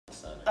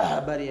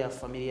Habari ya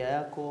familia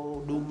yako,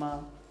 huduma?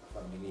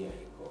 Familia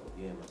iko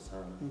vyema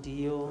sana.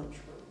 Ndio.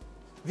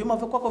 Vyuma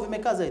vya kwako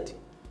vimekaza eti?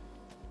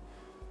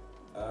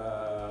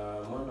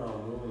 Mwana wa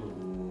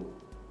Mungu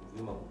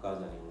vyuma kukaza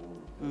ni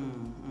ngumu.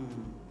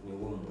 Ni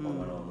ngumu kwa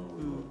mwana wa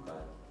Mungu kukaza.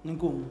 Ni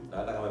ngumu. Na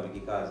hata kama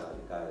vikikaza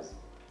vikazi.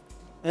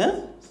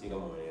 Si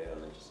kama unaelewa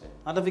ninachosema.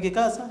 Hata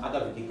vikikaza? Hata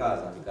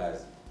vikikaza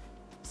vikazi.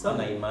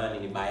 Sana imani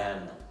ni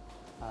bayana.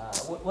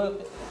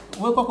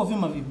 Wewe kwako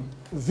vyuma vipi?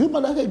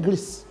 Vyuma dake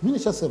grease. Mimi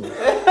nishasema.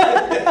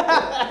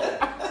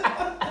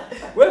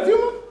 Wewe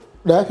vyuma?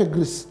 Dake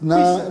grease.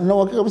 Na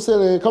wakati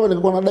kabisa kama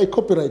ningekuwa nadai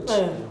copyright.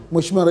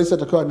 Mheshimiwa Rais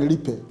atakiwa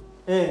anilipe.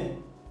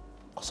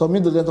 Kwa sababu mimi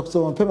ndio nilianza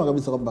kusema mapema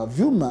kabisa kwamba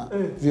vyuma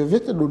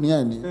vyovyote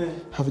duniani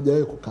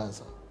havijawahi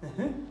kukaza.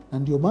 Na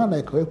ndio maana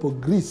ikawepo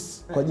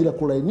grease kwa ajili ya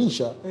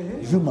kulainisha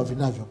vyuma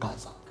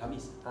vinavyokaza.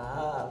 Kabisa.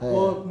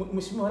 Kwa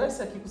Mheshimiwa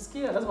Rais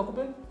akikusikia lazima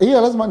akupe?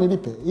 Hiyo lazima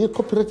nilipe. Hiyo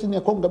copyright ni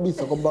ya kwangu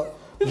kabisa kwamba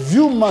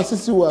vyuma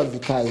sisi wa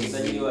vikazi.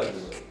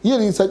 Hiyo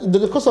ni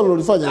ndio kosa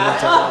lilolifanya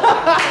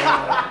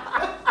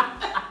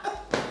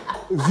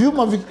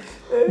vyuma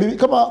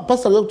kama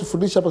pastor alikuwa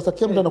kutufundisha hapa sasa,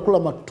 kila mtu anakula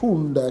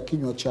matunda ya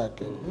kinywa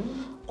chake.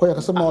 Kwa hiyo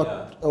akasema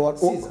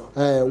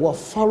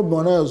wafalme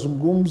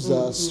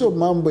wanayozungumza sio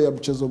mambo ya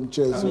mchezo. Kwa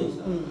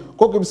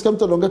hiyo ukimsikia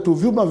mtu anaongea tu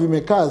vyuma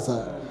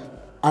vimekaza,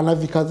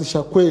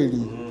 anavikazisha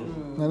kweli.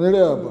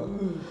 Unaelewa hapa?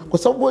 Kwa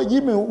sababu wewe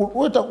Jimmy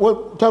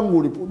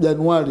tangu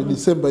Januari,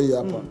 Disemba hii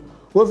hapa.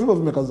 Wewe vyuma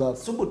vimekaza.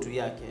 Subutu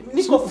yake.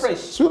 Niko fresh.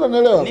 Sio,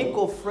 unaelewa?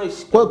 Niko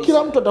fresh. Kwa hiyo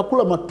kila mtu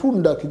atakula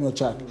matunda ya kinywa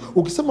chake.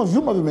 Ukisema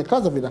vyuma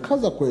vimekaza,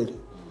 vinakaza kweli.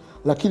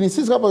 Lakini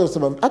sisi hapa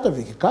tunasema hata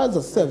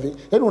vikikaza sasa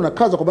yaani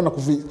unakaza kwa maana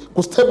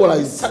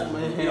kustabilize.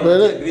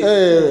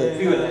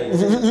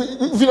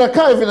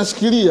 Vinakaa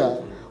vinashikilia.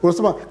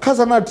 Unasema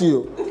kaza nati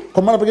hiyo.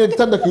 Kwa maana pekee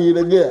kitanda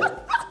kilegea.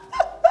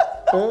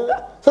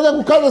 Sasa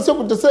kukaza sio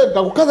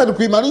kuteseka, kukaza ni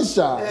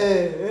kuimarisha.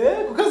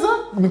 Kukaza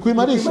ni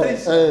kuimarisha.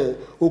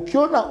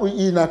 Ukiona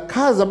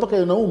inakaza mpaka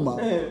inauma,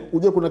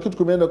 uje kuna kitu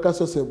kimeenda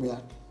kasi sehemu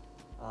yake.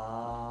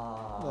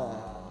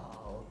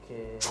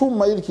 Okay.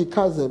 Chuma ili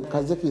kikaze,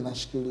 kazi yake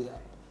inashikilia.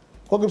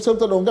 Kwa sababu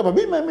mtu anaongea,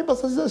 mimi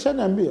sasa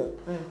shaniambia.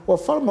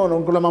 Wafalme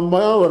wanaongea mambo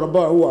yao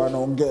ambao huwa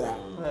anaongea.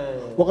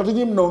 Wakati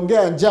nyinyi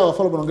mnaongea njaa,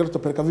 wafalme wanaongea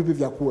tutapeleka vipi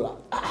vyakula.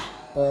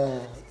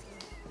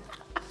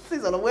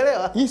 Sisi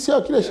anamuelewa. Hii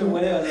sio kile shilingi.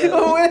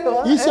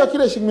 Hii sio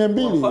kile shilingi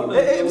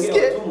 200.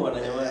 Msikie.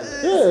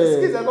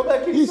 Sikiza ngombe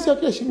akili. Hii sio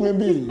kile shilingi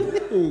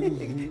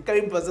 200.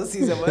 Karibu sasa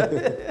sisi bwana.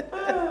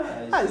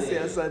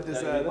 Asante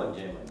sana.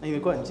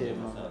 Imekuwa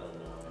njema.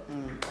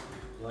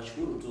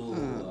 Niwashukuru tu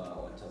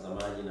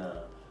watazamaji na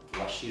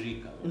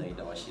washirika,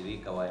 unaita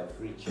washirika wa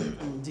Free Church.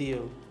 Ndio.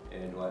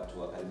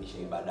 Watu wakaribisha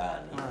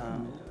ibadani.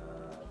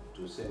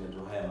 Tuseme tu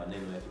haya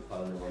maneno ya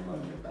kifalme kwamba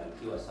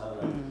mmebarikiwa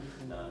sana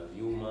na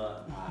vyuma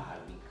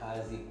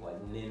vikazi kwa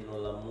neno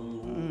la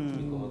Mungu.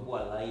 Kumekuwa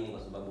laini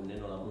kwa sababu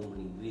neno la Mungu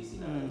ni grease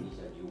na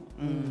lainisha vyuma.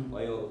 Kwa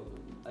hiyo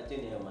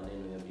acheni hayo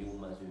maneno ya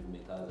vyuma sio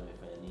vimekaza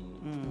vimefanya nini.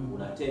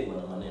 Unategwa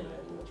na maneno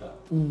ya vyuma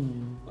chako.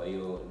 Kwa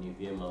hiyo ni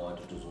vyema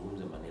watu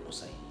tuzungumze maneno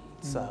sahihi.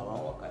 Sawa.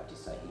 Wakati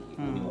sahihi.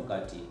 Ni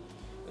wakati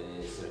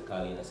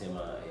serikali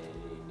inasema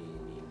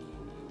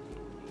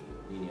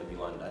nini ya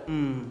viwanda.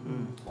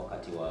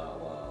 Wakati wa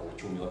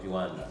uchumi wa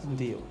viwanda.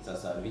 Ndio.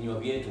 Sasa vinywa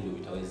vyetu ndio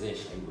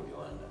vitawezesha hivyo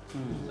viwanda.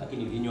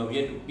 Lakini vinywa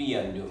vyetu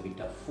pia ndio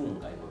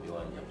vitafunga hivyo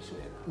viwanda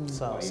visiweka.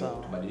 Sawa.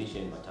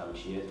 Tubadilishe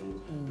matamshi yetu,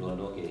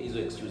 tuondoke hizo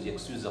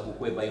excuse za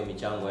kukwepa hiyo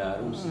michango ya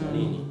harusi na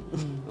nini.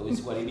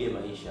 Usikuharibie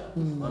maisha.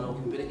 Maana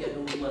ukimpelekea tu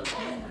mtu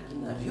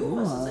akina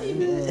vyuma sasa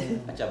hivi.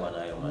 Acha bana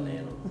hayo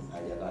maneno.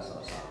 Hajakaa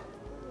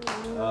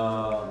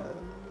sawa.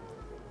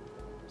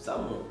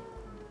 Samu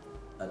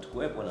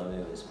atakuwepo na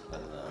wewe siku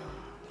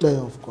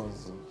kadhaa. Of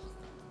course.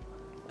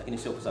 Lakini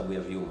sio kwa sababu ya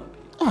vyuma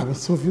pia.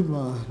 Sio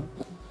vyuma.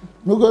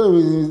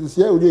 Mungu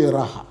sio uje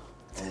raha.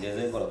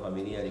 Ongezeko la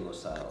familia liko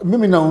sawa.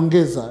 Mimi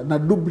naongeza na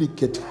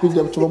duplicate kipindi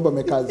ambacho mambo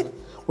yamekaza.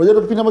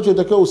 Unajua kipindi ambacho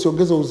inatakiwa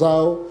usiongeze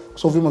uzao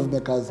kwa sababu vyuma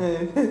vimekaza.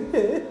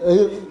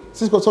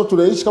 Sisi kwa sababu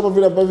tunaishi kama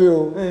vile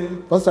ambavyo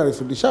pastor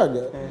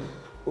alifundishaga.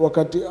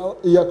 Wakati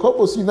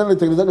Yakobo si nani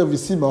alitengenezaga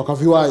visima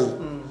wakaviwai.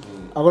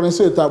 Akaona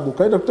sio tabu,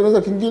 kaenda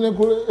kutengeneza kingine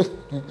kule.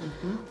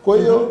 Kwa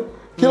hiyo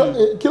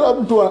kila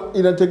mtu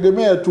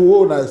inategemea tu wewe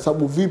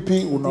unahesabu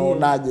vipi,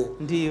 unaonaje.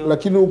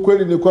 Lakini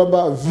ukweli ni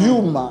kwamba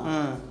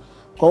vyuma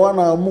kwa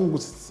wana wa Mungu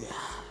sisi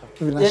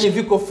yani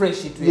viko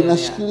fresh tu yani.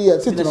 Vinashikilia,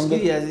 sisi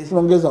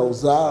tunaongeza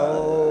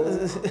uzao,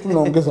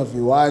 tunaongeza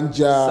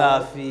viwanja,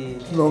 safi.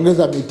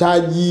 Tunaongeza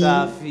mitaji,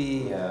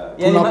 safi.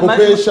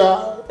 Tunakopesha.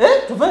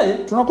 Tuvae?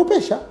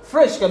 Tunakopesha.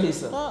 Fresh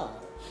kabisa.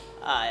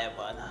 Haya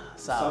bwana.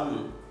 Sawa.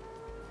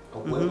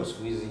 Kwa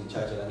siku hizi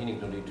chache lakini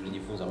ndio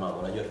tulijifunza mambo.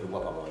 Unajua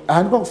tulikuwa pamoja.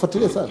 Nilikuwa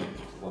kufuatilia sana.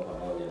 Tulikuwa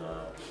pamoja na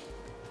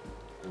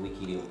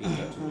wiki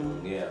iliyopita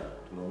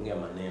tumeongea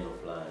maneno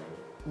fulani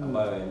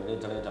ambayo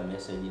yameleta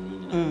message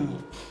nini na nini.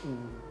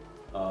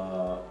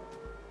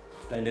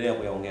 Tutaendelea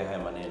kuyaongea haya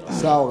maneno.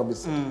 Sawa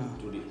kabisa.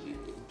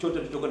 Chote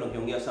tulichokwenda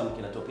kuongea Sam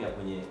kinatokea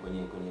kwenye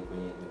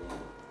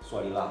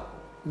swali lako.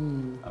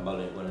 Ambalo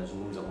nilikuwa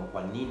nazungumza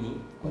kwa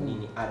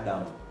nini Adam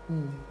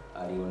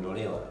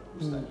aliondolewa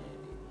bustani ya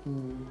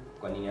Edeni?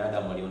 Kwa nini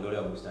Adamu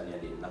aliondolewa bustani ya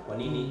Edeni? Na kwa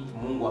nini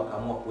Mungu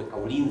akaamua kuweka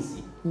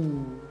ulinzi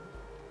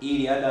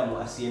ili Adamu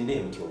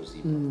asiendee mti wa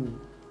uzima?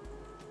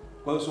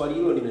 Kwa hiyo swali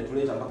hilo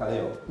limetuleta mpaka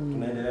leo.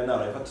 Tunaendelea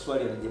nalo. In fact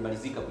swali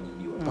halijamalizika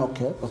kujibiwa.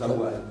 Kwa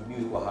sababu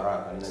halijibiwi kwa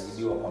haraka,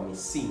 linajibiwa kwa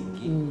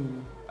misingi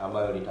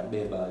ambayo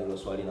litabeba hilo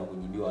swali na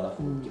kujibiwa,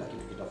 alafu kila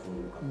kitu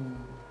kitafunguka.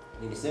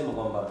 Nilisema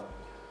kwamba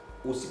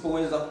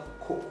usipoweza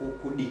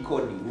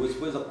kudikodi,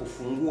 usipoweza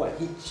kufungua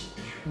hichi,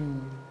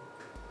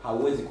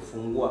 hauwezi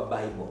kufungua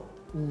Bible.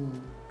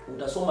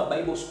 Utasoma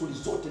Bible school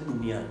zote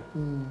duniani.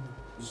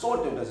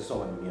 Zote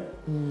utazisoma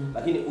duniani.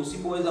 Lakini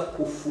usipoweza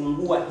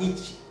kufungua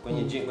hichi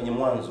kwenye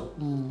mwanzo,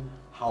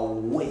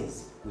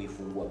 hauwezi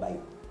kuifungua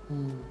Bible.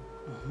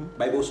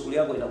 Bible school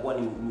yako itakuwa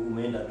ni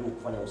umeenda tu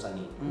kufanya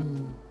usanii.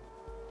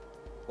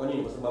 Kwa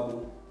nini? Kwa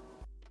sababu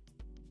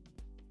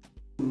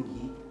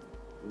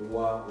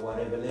wa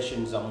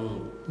revelation za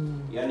Mungu.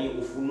 Yaani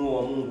ufunuo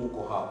wa Mungu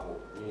uko hapo.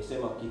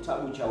 Nilisema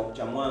kitabu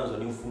cha mwanzo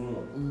ni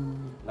ufunuo.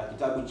 Na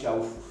kitabu cha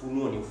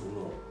ufunuo ni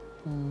ufunuo.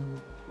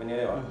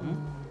 Umeelewa?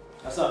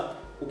 Sasa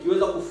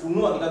ukiweza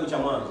kufunua kitabu cha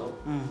mwanzo,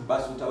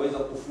 basi utaweza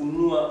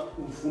kufunua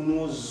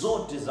ufunuo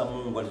zote za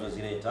Mungu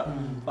alizozileta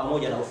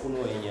pamoja na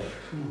ufunuo wenyewe.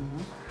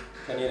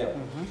 Kanielewa?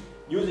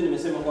 Juzi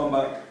nimesema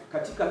kwamba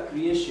katika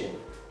creation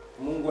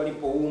Mungu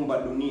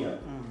alipoumba dunia,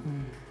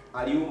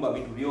 aliumba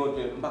vitu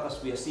vyote mpaka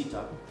siku ya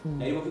 6,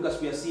 na ilipofika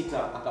siku ya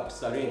 6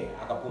 akastarehe,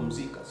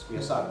 akapumzika siku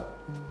ya 7.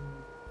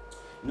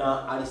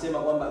 Na alisema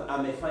kwamba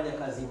amefanya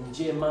kazi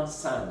njema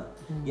sana.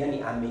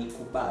 Yaani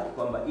ameikubali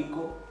kwamba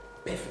iko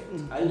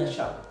perfect, haina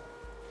shaka.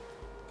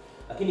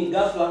 Lakini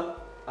ghafla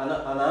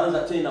anaanza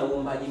tena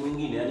uumbaji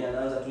mwingine, yani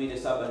anaanza tu ile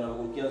 7, na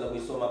ukianza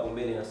kuisoma hapo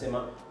mbele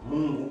inasema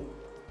Mungu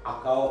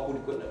akawa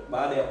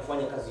baada ya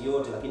kufanya kazi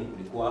yote, lakini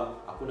kulikuwa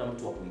hakuna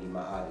mtu wa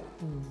kulima ardhi.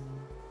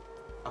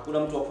 Hakuna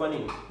mtu wa kufanya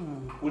nini?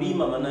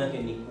 Kulima maana yake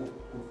ni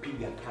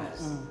kupiga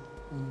kazi.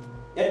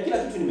 Yaani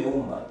kila kitu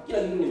nimeumba,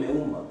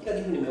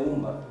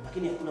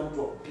 lakini hakuna mtu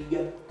wa kupiga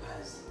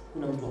kazi.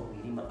 Hakuna mtu wa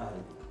kulima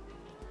ardhi.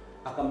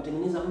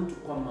 Akamtengeneza mtu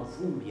kwa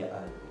mavumbi ya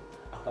ardhi,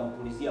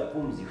 akampulizia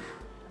pumzi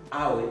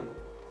awe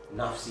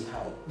nafsi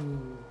hai.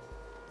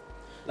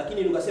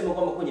 Lakini tukasema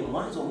kwamba kwenye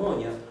Mwanzo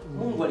 1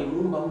 Mungu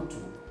alimuumba mtu.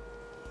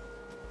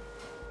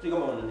 Sio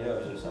kama unaelewa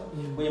vizuri sana.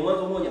 Kwenye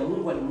Mwanzo 1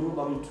 Mungu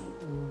alimuumba mtu.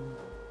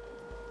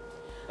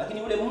 Lakini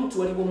yule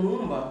mtu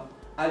alipomuumba,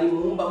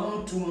 alimuumba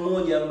mtu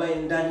mmoja ambaye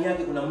ndani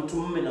yake kuna mtu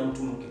mume na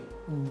mtu mke.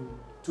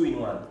 2 in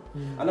 1.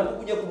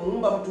 Anapokuja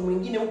kumuumba mtu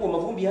mwingine huko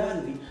mavumbi ya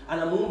ardhi,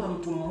 anamuumba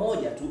mtu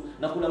mmoja tu,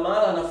 na kuna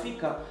mahala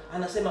anafika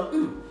anasema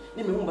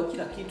nimeumba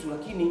kila kitu,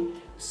 lakini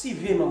si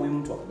vyema huyu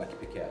mtu akabaki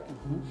peke yake.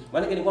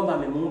 Maana ni kwamba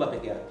amemuumba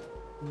peke yake.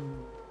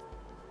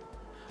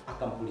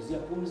 Akampulizia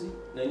pumzi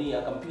na nini,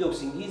 akampiga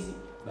usingizi.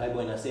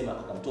 Bible inasema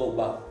akamtoa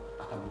ubavu,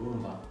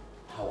 akamuumba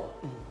Hawa,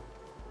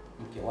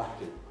 mke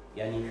wake,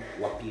 yani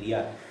wa pili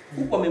yake.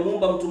 Huko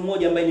amemuumba mtu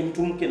mmoja ambaye ni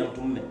mtu mke na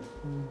mtu mume.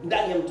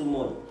 Ndani ya mtu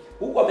mmoja.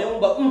 Huko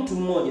ameumba mtu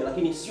mmoja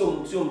lakini sio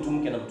mtu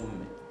mke na mtu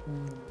mume.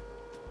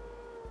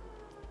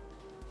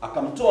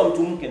 Akamtoa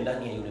mtu mke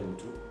ndani ya yule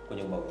mtu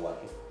kwenye ubavu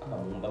wake,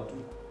 akamuumba mtu.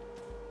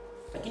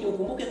 Lakini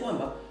ukumbuke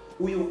kwamba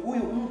huyu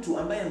mtu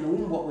ambaye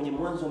ameumbwa kwenye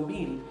Mwanzo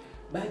 2,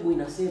 Bible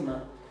inasema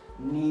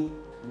ni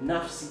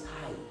nafsi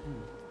hai.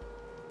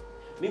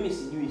 Mimi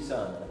sijui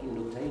sana, lakini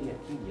Dr. Eli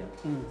akija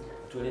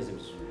tueleze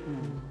vizuri.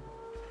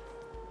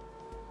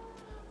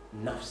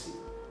 Nafsi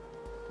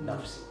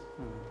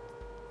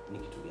ni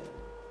kitu gani?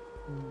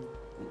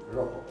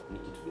 Roho ni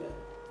kitu gani?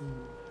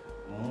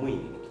 Mwili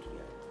ni kitu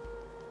gani?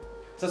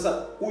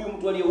 Sasa huyu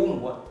mtu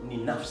aliyeumbwa ni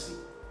nafsi,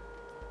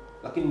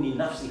 lakini ni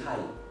nafsi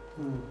hai.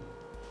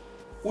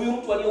 Huyu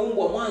mtu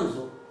aliyeumbwa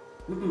mwanzo,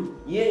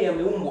 yeye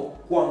ameumbwa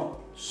kwa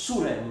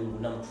sura ya Mungu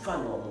na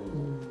mfano wa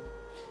Mungu.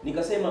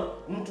 Nikasema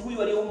mtu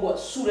huyu aliyeumbwa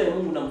sura ya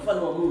Mungu na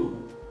mfano wa Mungu,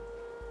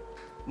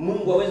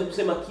 Mungu hawezi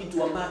kusema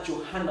kitu ambacho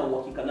hana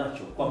uhakika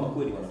nacho kwamba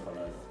kweli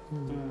wanafanana.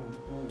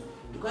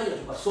 Tukaja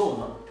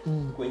tukasoma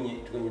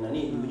kwenye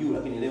nani juu,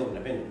 lakini leo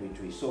ninapenda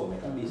tuisome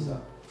kabisa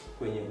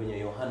kwenye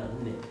Yohana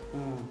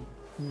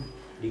 4.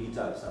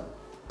 Digitali sana.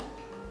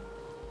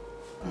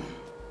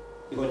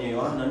 Kwenye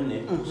Yohana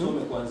 4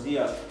 tusome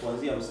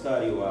kuanzia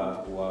mstari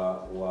wa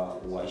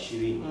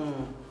 20.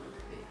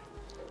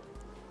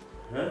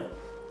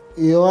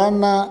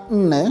 Yohana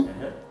 4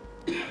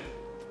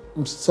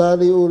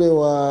 mstari ule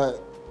wa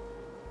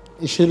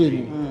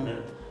 20.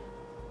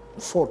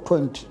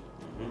 4:20.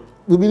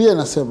 Biblia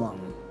inasema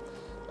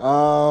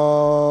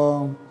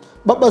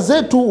baba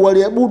zetu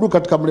waliabudu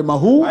katika mlima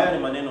huu. Haya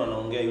ni maneno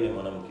anaongea yule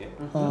mwanamke.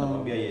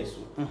 Anamwambia Yesu.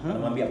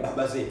 Anamwambia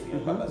baba zetu,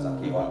 ya baba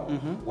zake wao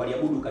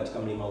waliabudu katika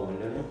mlima huu.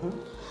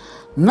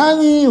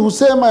 Nanyi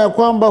husema ya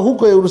kwamba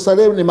huko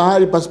Yerusalemu ni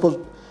mahali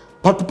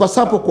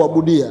patupasapo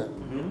kuabudia.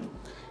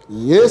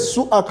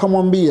 Yesu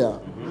akamwambia,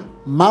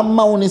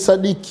 mama,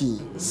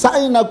 unisadiki, saa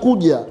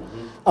inakuja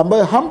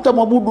ambayo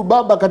hamtamwabudu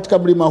Baba katika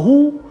mlima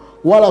huu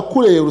wala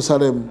kule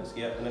Yerusalemu.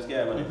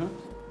 Unasikia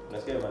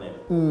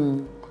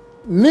maneno.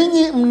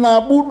 Ninyi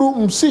mnaabudu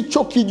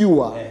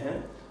msichokijua,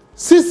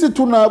 sisi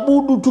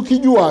tunaabudu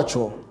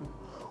tukijuacho,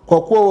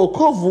 kwa kuwa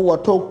wokovu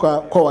watoka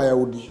kwa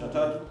Wayahudi.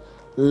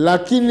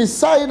 Lakini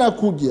saa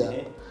inakuja,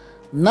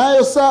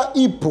 nayo saa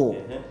ipo,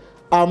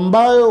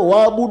 ambayo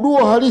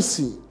waabuduo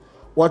halisi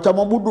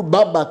watamwabudu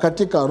Baba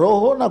katika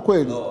roho na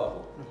kweli.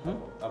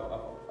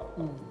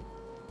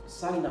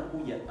 Saa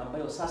inakuja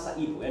ambayo sasa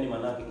ipo, yani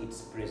maana yake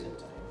it's present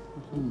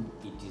time.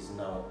 It is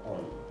now on.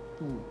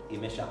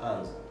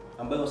 Imeshaanza.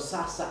 Ambayo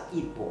sasa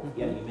ipo,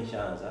 yani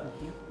imeshaanza.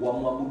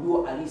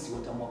 Wamwabuduo halisi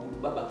watamwabudu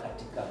Baba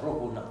katika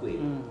roho na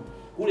kweli.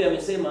 Kule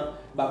amesema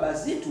baba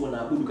zetu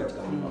wanaabudu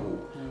katika mlima huu.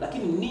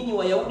 Lakini ninyi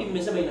Wayahudi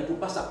mmesema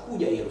inatupasa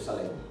kuja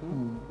Yerusalemu.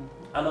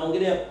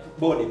 Anaongelea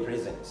body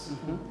presence.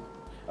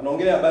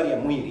 Anaongelea habari ya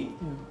mwili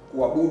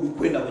kuabudu,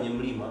 kwenda kwenye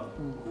mlima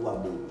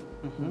kuabudu.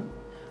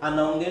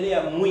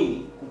 Anaongelea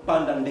mwili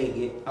kupanda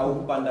ndege au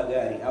kupanda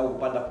gari au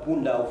kupanda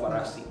punda au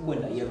farasi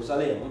kwenda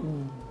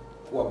Yerusalemu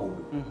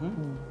kuabudu.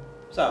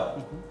 Sawa?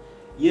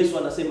 Yesu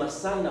anasema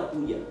saa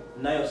inakuja,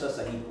 nayo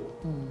sasa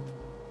ipo.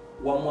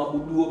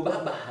 Wamwabuduo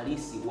Baba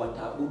halisi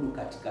wataabudu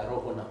katika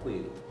roho na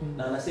kweli.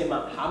 Na anasema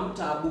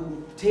hamtaabudu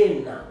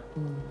tena.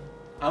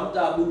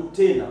 Hamtaabudu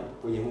tena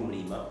kwenye huu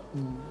mlima.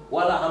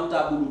 Wala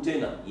hamtaabudu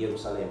tena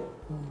Yerusalemu.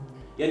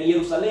 Yaani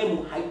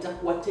Yerusalemu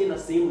haitakuwa tena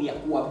sehemu ya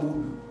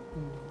kuabudu.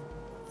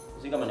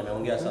 Sio kama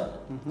nimeongea sana.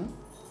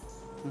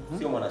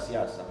 Sio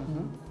mwanasiasa.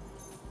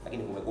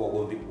 Lakini kumekuwa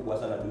ugomvi mkubwa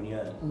sana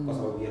duniani kwa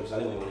sababu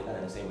Yerusalemu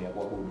inaonekana ni sehemu ya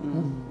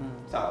kuabudu.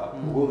 Sawa?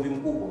 Ugomvi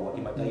mkubwa wa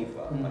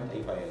kimataifa,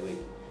 mataifa ya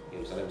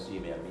Yerusalemu sio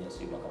imehamia,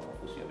 sio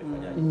makamukusi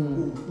yamefanyaje.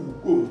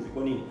 Ugomvi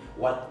kwa nini?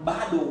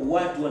 Bado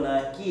watu wana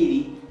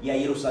akili ya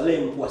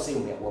Yerusalemu kuwa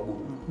sehemu ya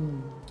kuabudu.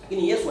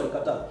 Lakini Yesu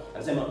alikataa.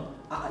 Alisema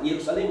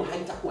Yerusalemu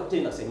haitakuwa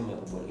tena sehemu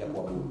ya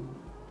kuabudu.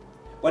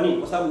 Kwa nini?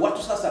 Kwa sababu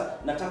watu sasa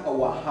nataka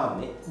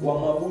wahame,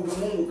 wamwabudu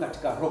Mungu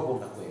katika roho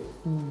na kweli.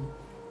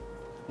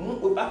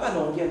 Mungu hapa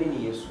anaongea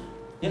nini Yesu?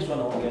 Yesu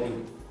anaongea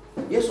nini?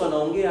 Yesu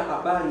anaongea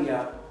habari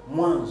ya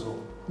mwanzo.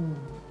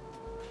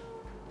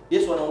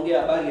 Yesu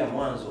anaongea habari ya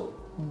mwanzo.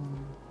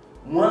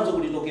 Mwanzo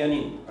kulitokea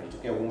nini?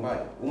 Palitokea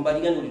uumbaji.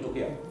 Uumbaji gani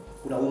ulitokea?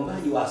 Kuna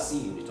uumbaji wa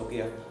asili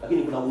ulitokea,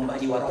 lakini kuna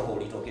uumbaji wa roho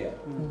ulitokea.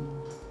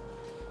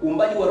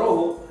 Uumbaji wa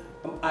roho,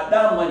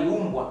 Adamu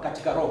aliumbwa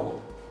katika roho.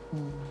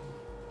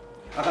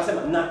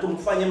 Akasema na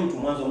tumfanye mtu,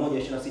 Mwanzo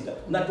 1:26.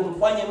 Na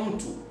tumfanye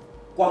mtu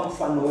kwa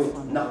mfano wetu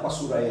na kwa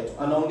sura yetu.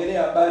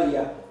 Anaongelea habari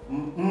ya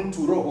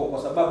mtu roho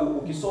kwa sababu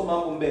ukisoma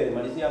hapo mbele,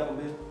 malizia hapo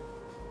mbele.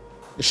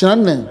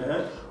 24.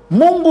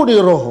 Mungu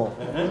ni roho.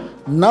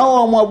 Nao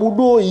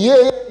wamwabuduo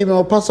yeye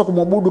imewapasa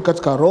kumwabudu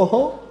katika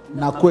roho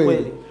na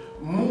kweli.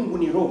 Mungu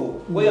ni roho.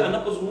 Kwa hiyo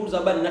anapozungumza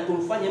habari na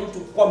tumfanye mtu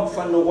kwa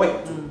mfano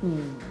wetu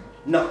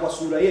na kwa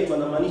sura yetu,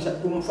 anamaanisha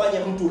tumfanye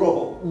mtu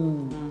roho.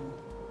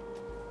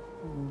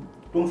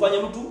 Tumfanye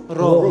mtu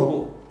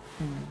roho.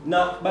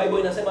 Na Bible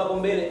inasema hapo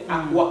mbele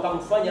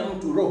wakamfanya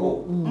mtu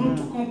roho,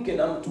 mtu mke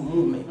na mtu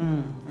mume.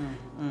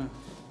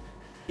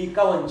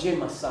 Ikawa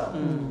njema sana.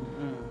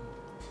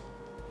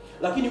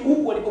 Lakini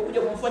huku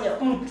walipokuja kumfanya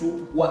mtu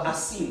wa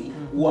asili,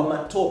 wa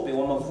matope,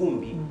 wa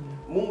mavumbi,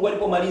 Mungu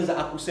alipomaliza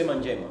akusema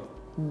njema.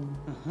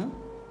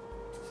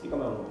 Si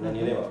kama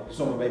unanielewa?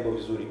 Kusoma Bible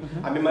vizuri.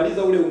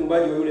 Amemaliza ule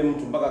uumbaji wa yule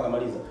mtu mpaka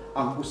akamaliza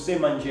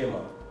akusema njema.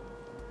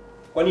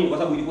 Kwa nini? Kwa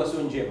sababu ilikuwa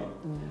sio njema.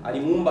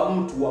 Alimuumba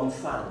mtu wa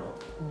mfano.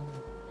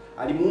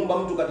 Alimuumba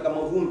mtu katika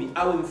mavumbi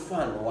awe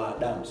mfano wa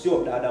Adamu,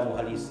 sio Adamu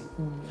halisi.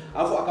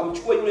 Alafu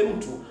akamchukua yule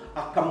mtu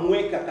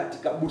akamweka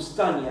katika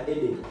bustani ya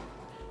Eden.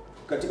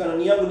 Katika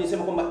nani yangu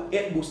nisema kwamba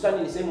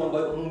bustani ni sehemu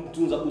ambayo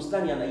mtunza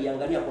bustani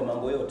anaiangalia kwa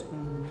mambo yote.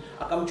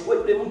 Akamchukua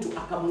yule mtu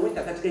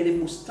akamweka katika ile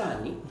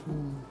bustani.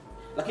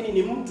 Lakini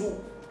ni mtu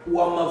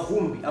wa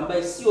mavumbi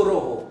ambaye sio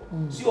roho.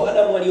 Sio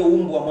Adamu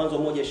aliyoumbwa Mwanzo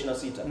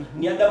 1:26.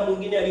 Ni Adamu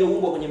mwingine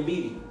aliyoumbwa kwenye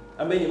 2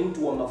 ambaye ni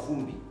mtu wa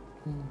mavumbi.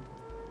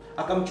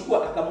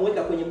 Akamchukua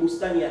akamweka kwenye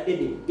bustani ya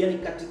Eden, yani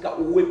katika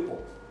uwepo.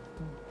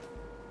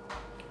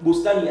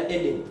 Bustani ya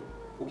Eden.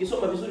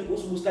 Ukisoma vizuri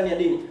kuhusu bustani ya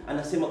Eden,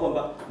 anasema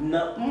kwamba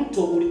na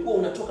mto ulikuwa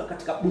unatoka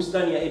katika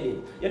bustani ya Eden.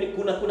 Yani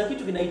kuna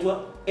kitu kinaitwa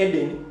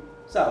Eden,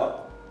 sawa?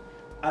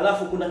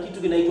 Alafu kuna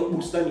kitu kinaitwa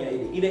bustani ya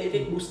Eden.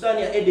 Ile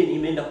bustani ya Eden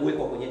imeenda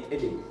kuwekwa kwenye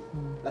Eden.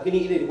 Lakini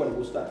ile ilikuwa ni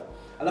bustani.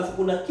 Alafu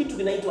kuna kitu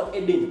kinaitwa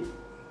Eden.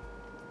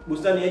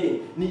 Bustani ya Eden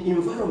ni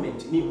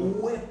environment, ni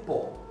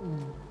uwepo.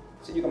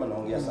 Sijui kama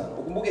naongea sana.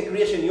 Ukumbuke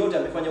creation yote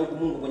amefanya huku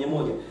Mungu kwenye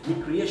moja. Ni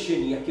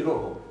creation ya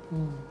kiroho.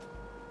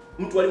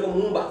 Mtu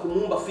alipomuumba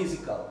kumuumba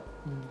physical.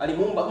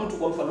 Alimuumba mtu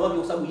kwa mfano wake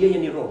kwa sababu yeye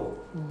ni roho.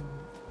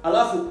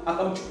 Alafu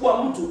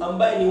akamchukua mtu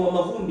ambaye ni wa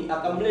mavumbi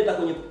akamleta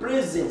kwenye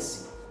presence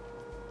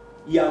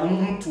ya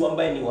mtu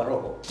ambaye ni wa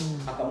roho.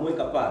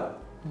 Akamweka pale.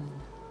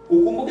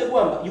 Ukumbuke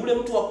kwamba yule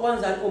mtu wa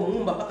kwanza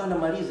alipomuumba mpaka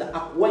anamaliza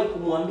hakuwahi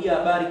kumwambia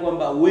habari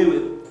kwamba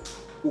wewe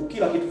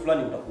ukila kitu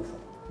fulani utakufa.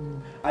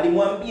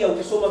 Alimwambia,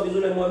 ukisoma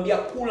vizuri, alimwambia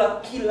kula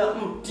kila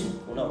mti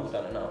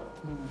unaokutana nao.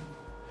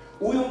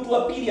 Huyu mtu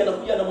wa pili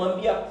anakuja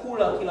anamwambia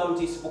kula kila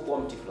mti isipokuwa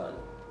mti fulani.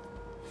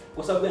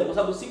 Kwa sababu gani? Kwa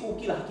sababu siku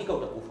ukila hakika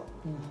utakufa.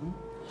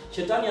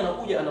 Shetani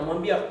anakuja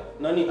anamwambia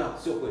nani,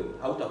 sio kweli,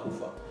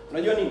 hautakufa.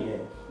 Unajua nini?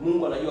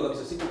 Mungu anajua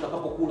kabisa siku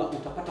utakapokula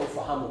utapata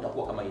ufahamu,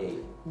 utakuwa kama yeye.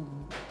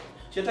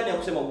 Shetani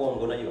hakusema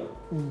uongo, unajua?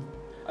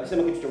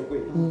 Alisema kitu cha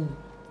ukweli.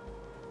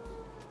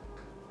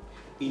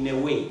 In a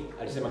way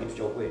alisema kitu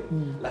cha ukweli.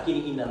 Lakini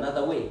in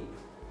another way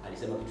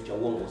alisema kitu cha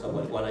uongo, kwa sababu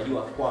alikuwa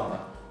anajua kwamba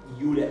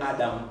yule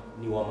Adam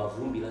ni wa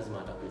mavumbi, lazima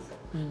atakufa.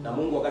 Na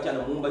Mungu wakati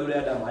anamuumba yule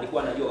Adam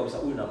alikuwa anajua kabisa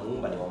huyu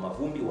namuumba ni wa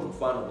mavumbi, wa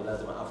mfano, ni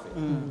lazima afe.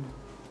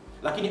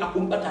 Lakini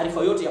akumpa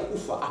taarifa yote ya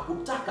kufa.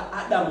 Akutaka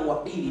Adam wa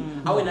pili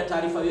awe na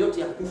taarifa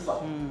yote ya kufa.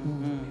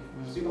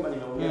 Sio kama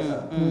nimeongea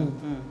sana.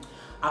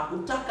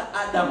 Akutaka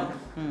Adam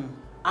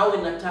awe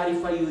na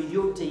taarifa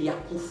yoyote ya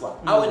kufa.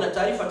 Awe na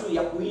taarifa tu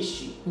ya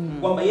kuishi,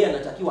 kwamba yeye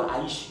anatakiwa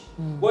aishi.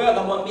 Kwa hiyo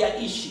akamwambia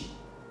ishi.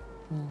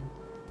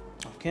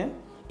 Okay.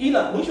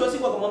 Ila mwisho wa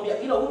siku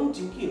akamwambia ila huu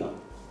mti ukila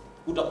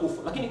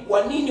utakufa. Lakini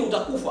kwa nini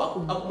utakufa?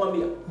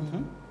 Akumwambia.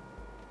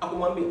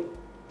 Akumwambia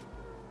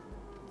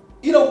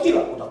ila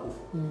ukila utakufa.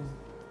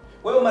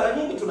 Kwa hiyo mara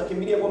nyingi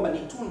tunakimbilia kwamba ni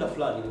tunda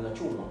fulani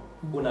linachumwa,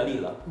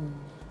 unalila.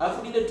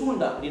 Alafu lile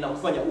tunda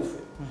linakufanya ufe.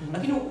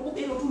 Lakini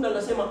ukumbuke hilo tunda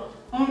linasema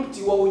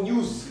mti wa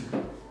ujuzi.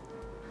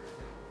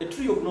 A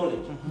tree of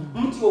knowledge.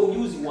 Mti wa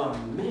ujuzi wa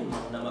mema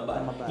na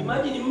mabaya.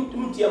 Imagine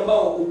mti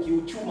ambao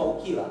ukiuchuma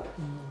ukila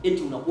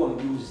eti unakuwa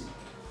mjuzi.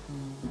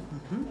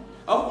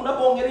 Au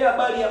unapoongelea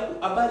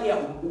habari ya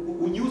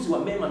ujuzi wa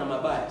mema na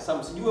mabaya, sasa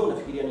msijue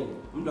unafikiria nini?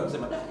 Mtu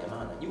akisema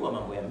jamaa anajua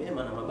mambo ya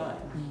mema na mabaya.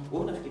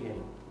 Wewe unafikiria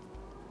nini?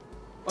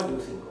 What do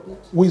you think of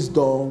that?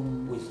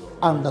 Wisdom.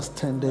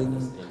 Understanding.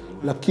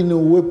 Lakini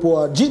uwepo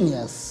wa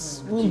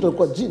genius. Huyu mtu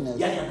alikuwa genius.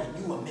 Yaani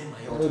anajua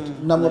mema yote.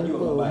 Na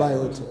mabaya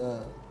yote.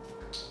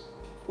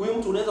 Huyu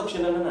mtu unaweza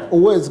kushindana naye?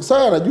 Uwezi,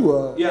 sasa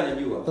anajua. Yeye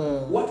anajua.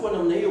 Watu wa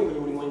namna hiyo kwenye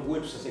ulimwengu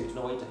wetu sasa hivi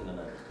tunawaita kina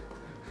nani?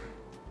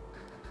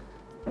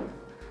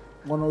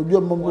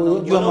 Wanajua mambo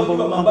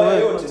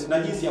yote na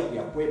jinsi ya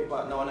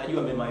kuyakwepa, na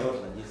wanajua mema yote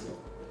na jinsi ya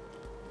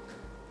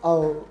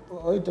au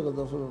waita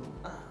kadhaa.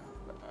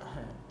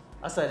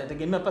 Sasa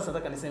inategemea pasa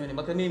nataka niseme ni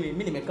mpaka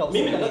mimi nimekaa useme.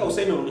 Mimi nataka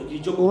useme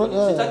kilichoko.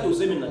 Sitaki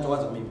useme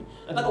ninachowaza mimi.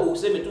 Nataka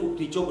useme tu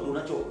kilichoko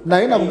tunacho. Na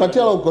haina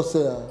kupatia la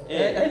ukosea.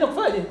 Haina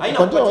kufaje? Haina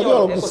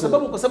kupatia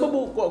kwa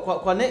sababu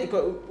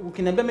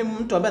ukiniambia mimi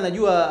mtu ambaye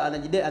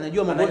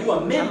anajua mambo,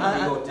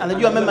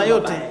 anajua mema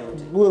yote.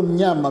 Wewe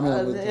mnyama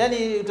mimi.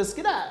 Yaani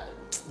utasikia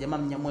jamaa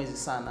mnyamwezi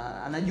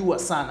sana, anajua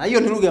sana. Hiyo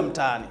ni lugha ya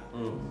mtaani.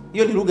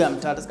 Hiyo ni lugha ya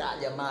mtaani. Utasikia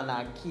jamaa na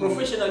akili.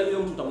 Professional hiyo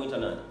mtu utamuita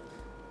nani?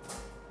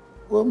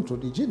 Wewe mtu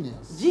ni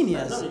genius.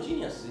 Genius. No,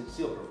 genius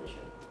sio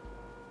professional.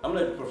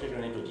 Amna professional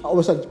inaitwa genius.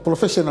 Au sasa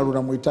professional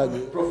unamhitaji?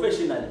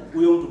 Professional.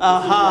 Huyo mtu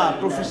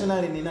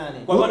professional ni nani?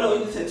 Kwa maana wewe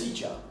ni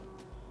teacher.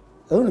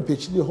 Wewe ni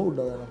PhD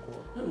holder yanakuwa.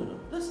 No.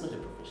 That's not a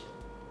profession.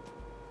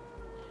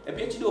 A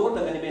PhD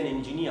holder can be an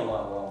engineer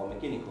wa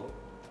mechanical.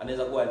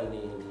 Anaweza kuwa ni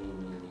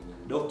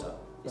doctor.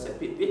 It's a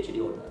PhD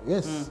holder.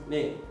 Yes.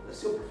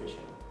 That's your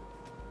profession.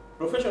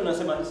 Professional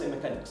nasema ni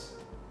mechanics.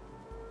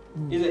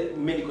 Is a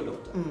medical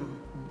doctor.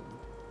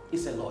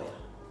 Is a lawyer.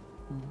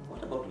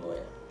 What about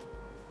lawyer?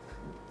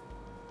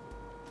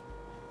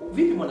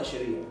 Vipi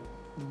mwanasheria?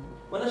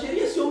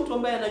 Mwanasheria sio mtu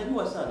ambaye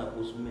anajua sana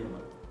kuhusu mema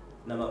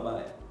na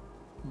mabaya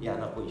ya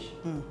anapoishi.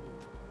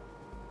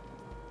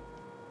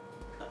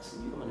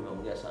 Sijui kama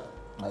nimeongea sana.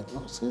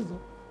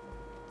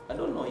 I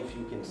don't know if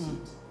you can see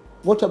it.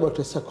 What about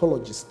a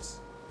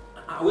psychologist?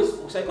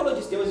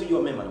 Psychologist hawezi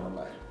kujua mema na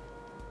mabaya.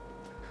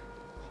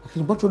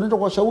 Lakini watu wanaenda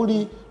kwa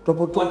shauri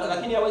tunapotoka.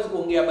 Lakini hawezi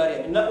kuongea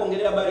habari.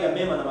 Ninapoongelea habari ya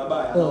mema na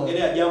mabaya,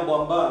 naongelea jambo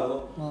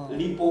ambalo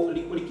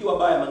likiwa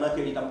baya maana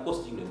yake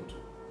litamcost yule mtu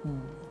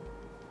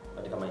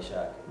katika maisha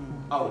yake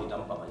au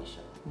litampa maisha.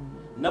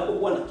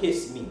 Ninapokuwa na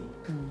kesi mimi,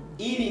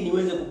 ili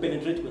niweze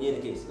kupenetrate kwenye ile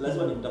kesi,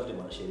 lazima nimtafute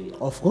mwanasheria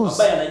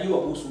ambaye anajua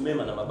kuhusu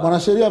mema na mabaya.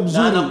 Mwanasheria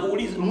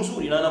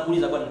mzuri. Na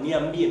anakuuliza bwana,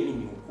 niambie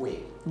mimi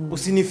ukweli.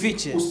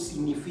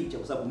 Usinifiche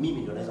kwa sababu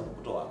mimi ndo naweza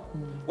kukutoa.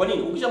 Kwa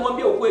nini?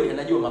 Ukishamwambia ukweli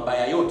anajua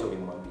mabaya yote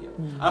ulimwambia.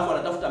 Alafu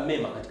anatafuta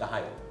mema katika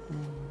hayo.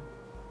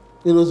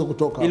 Ili uweze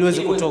kutoka.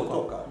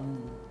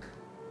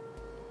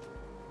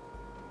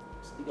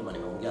 Sisi kama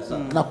nimeongea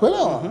sana.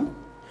 Nakuelewa.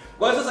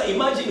 Kwa hiyo sasa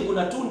imagine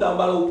kuna tunda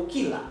ambalo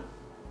ukila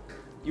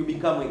you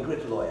become a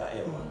great lawyer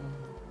ever.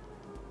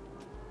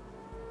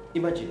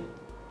 Imagine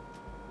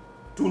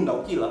tunda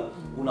ukila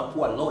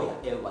unakuwa lawyer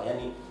ever,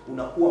 yani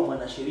unakuwa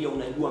mwanasheria,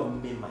 unajua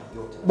mema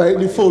yote by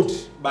default.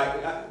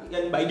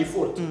 By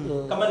default.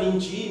 Kama ni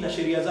nchi hii na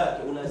sheria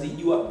zake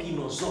unazijua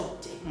pino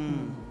zote.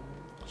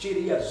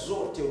 Sheria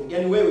zote,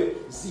 yani wewe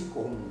ziko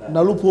ndani.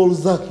 Na loopholes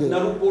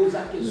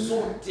zake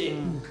zote.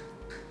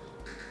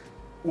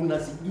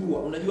 Unazijua,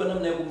 unajua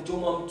namna ya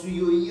kumchoma mtu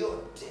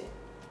yoyote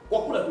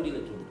kwa kula tu lile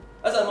tunda.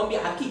 Sasa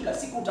anamwambia hakika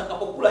siku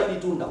utakapokula hili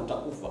tunda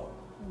utakufa.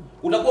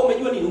 Utakuwa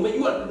umejua nini?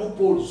 Umejua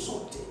loopholes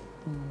zote.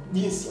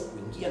 Jinsi ya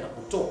kuingia na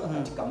kutoka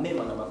katika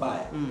mema na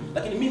mabaya.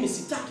 Lakini mimi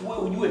sitaki wewe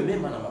ujue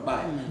mema na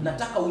mabaya.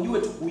 Nataka ujue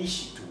tu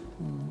kuishi tu.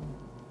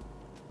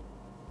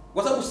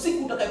 Kwa sababu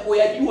siku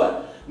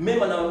utakapoyajua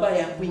mema na mabaya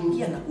ya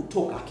kuingia na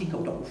kutoka, hakika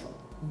utakufa.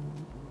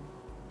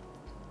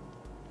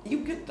 You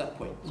get that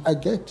point? I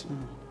get.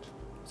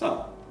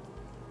 Sawa.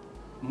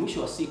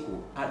 Mwisho wa siku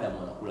Adam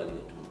anakula lile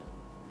tunda.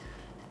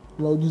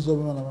 La ujuzi wa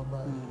mema na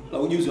mabaya. La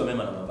ujuzi wa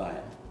mema na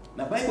mabaya.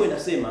 Na Bible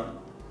inasema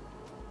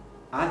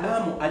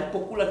Adamu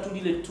alipokula tu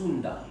lile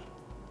tunda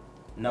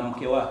na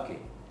mke wake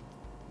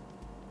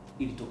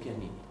ilitokea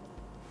nini?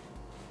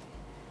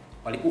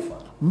 Walikufa.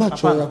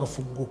 Macho yao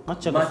yakafunguka.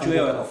 Macho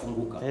yao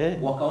yakafunguka.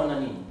 Wakaona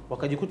nini?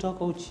 Wakajikuta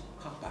wako uchi.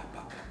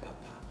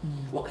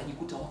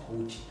 Wakajikuta wako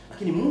uchi.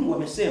 Lakini Mungu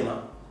amesema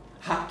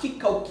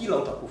hakika ukila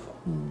utakufa.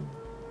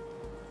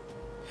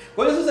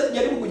 Kwa hiyo sasa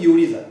jaribu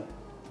kujiuliza,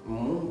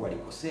 Mungu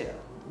alikosea?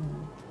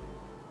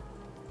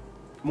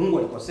 Mungu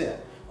alikosea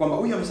kwamba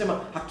huyu amesema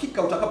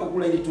hakika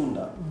utakapokula hili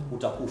tunda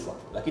utakufa.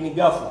 Lakini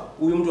ghafla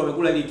huyu mtu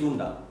amekula hili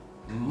tunda,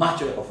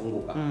 macho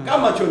yakafunguka.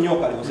 Kama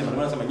nyoka alivyosema.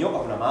 Ndio anasema nyoka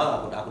kuna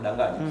mahala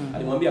akudanganya.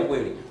 Alimwambia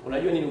kweli,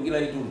 unajua nini ukila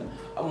hili tunda?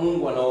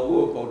 Mungu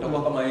anaogopa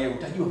utakuwa kama yeye,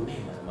 utajua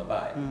mema na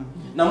mabaya.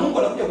 Na Mungu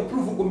anakuja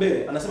kuprove huko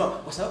mbele. Anasema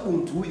kwa sababu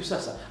mtu huyu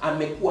sasa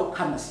amekuwa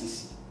kama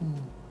sisi.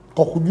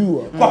 Kwa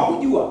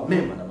kujua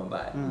mema na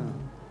mabaya.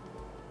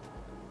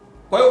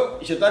 Kwa hiyo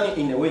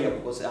shetani in a way ya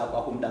kukosea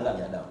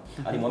kumdanganya Adamu.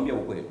 Alimwambia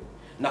ukweli.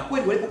 Na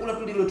kweli walipokula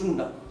tu lile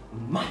tunda,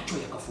 macho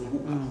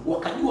yakafunguka.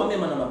 Wakajua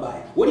mema na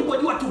mabaya.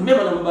 Walipojua tu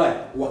mema na mabaya,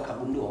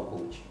 wakagundua wako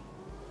uchi.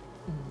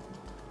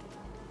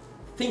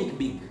 Think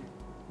big.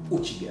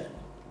 Uchi gani?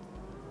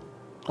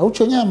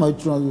 Uchi nyama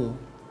tunajua.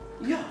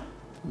 Yeah.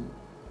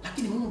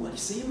 Lakini Mungu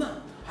alisema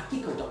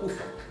hakika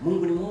utakufa.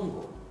 Mungu ni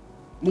Mungu.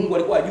 Mungu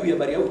alikuwa ajui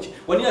habari ya uchi.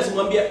 Kwa nini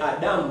asimwambie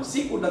Adamu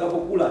siku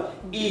utakapokula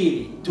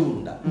ili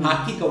tunda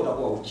hakika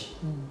utakuwa uchi?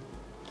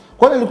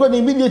 Kwani ilikuwa ni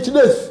immediate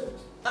death?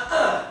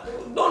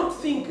 Don't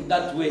think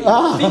that way.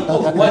 Think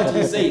of what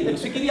he said.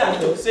 Fikiria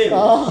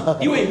alichosema.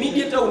 Iwe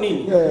immediate au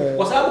nini?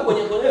 Kwa sababu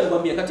kwenye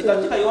nakwambia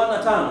katika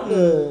Yohana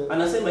 5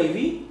 anasema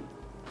hivi,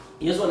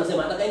 Yesu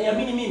anasema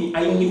atakayeniamini mimi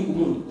aingie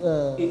hukumuni.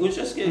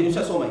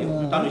 Unashasoma hiyo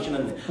 5:24.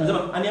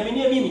 Anasema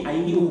aniaminie mimi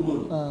aingie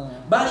hukumuni.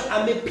 Bali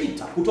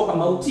amepita kutoka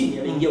mautini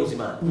anaingia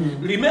uzimani.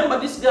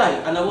 Remember this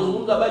guy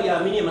anazungumza habari ya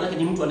aminie, maana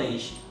ni mtu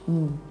anayeishi.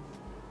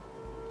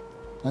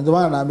 Na ndio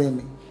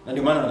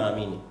maana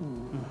naamini.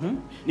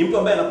 Ni mtu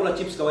ambaye anakula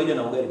chips kawaida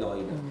na ugali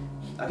kawaida.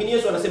 Lakini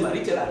Yesu anasema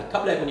literally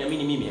kabla ya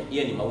kuniamini mimi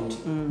yeye ni mauti.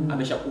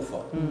 Ameshakufa.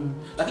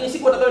 Lakini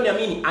siku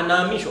atakayoniamini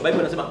anahamishwa. Bible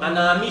inasema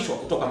anahamishwa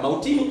kutoka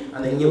mautini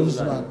anaingia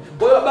uzimani.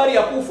 Kwa hiyo habari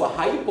ya kufa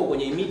haipo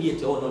kwenye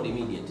immediate or not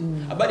immediate.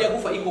 Habari ya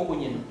kufa iko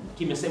kwenye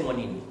kimesemwa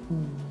nini.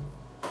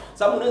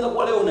 Sababu unaweza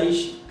kuwa leo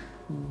unaishi.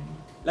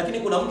 Lakini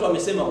kuna mtu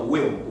amesema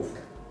wewe umekufa.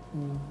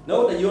 Na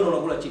wewe unajiona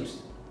unakula chips.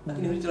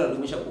 Lakini literally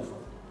umeshakufa.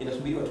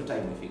 Inasubiriwa tu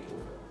time ifike.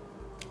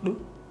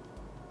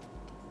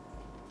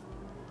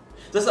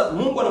 Sasa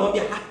Mungu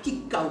anamwambia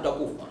hakika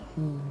utakufa.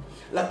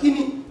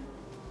 Lakini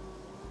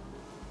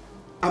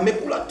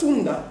amekula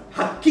tunda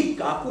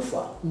hakika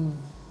akufa.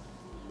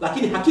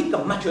 Lakini hakika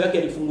macho yake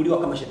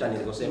yalifunguliwa kama shetani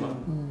alivyosema.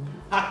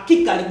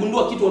 Hakika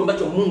aligundua kitu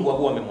ambacho Mungu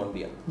hakuwa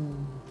amemwambia.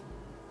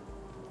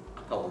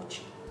 Akawa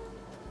uchi.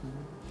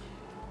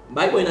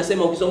 Bible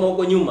inasema ukisoma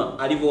huko nyuma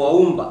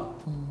alivyowaumba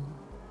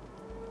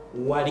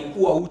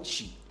walikuwa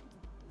uchi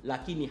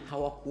lakini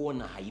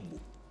hawakuona aibu.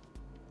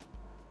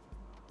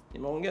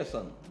 Nimeongea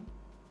sana.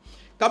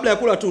 Kabla ya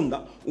kula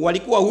tunda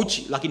walikuwa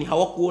uchi lakini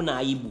hawakuona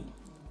aibu.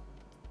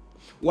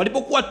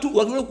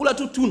 Walipokula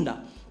tu tunda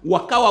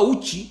wakawa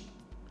uchi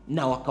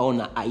na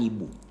wakaona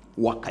aibu,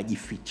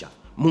 wakajificha.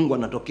 Mungu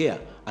anatokea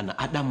ana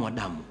Adamu,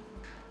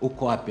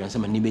 uko wapi?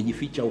 Anasema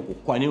nimejificha huko.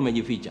 Kwa nini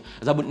umejificha?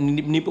 Sababu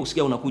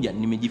niliposikia unakuja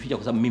nimejificha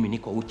kwa sababu mimi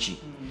niko uchi.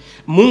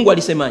 Mungu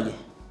alisemaje?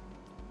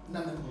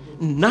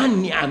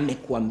 Nani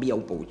amekuambia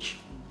upo uchi?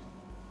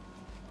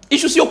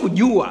 Issue sio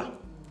kujua.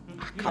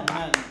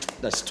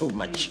 That's too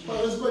much.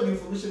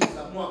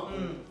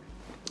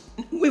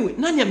 Wewe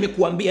nani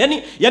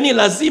amekuambia? Yani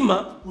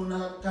lazima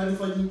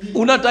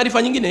una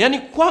taarifa nyingine. Yani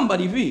kwamba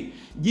hivi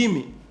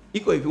Jimmy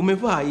iko hivi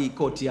umevaa hii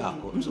koti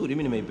yako. Mzuri,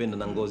 mimi nimeipenda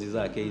na ngozi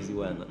zake hizi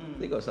bwana.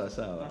 Ziko sawa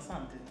sawa.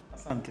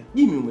 Asante.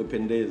 Jimmy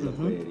umependeza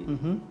kweli.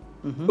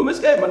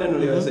 Umesikia maneno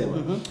aliyosema?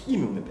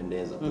 Jimmy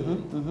umependeza kweli.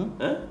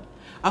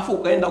 Afu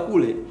ukaenda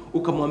kule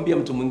ukamwambia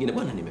mtu mwingine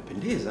bwana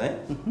nimependeza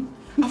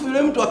Afu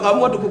yule mtu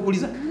akaamua tu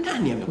kukuuliza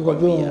nani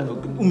amekwambia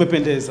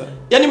umependeza?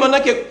 Yani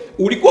manake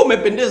ulikuwa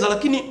umependeza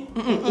lakini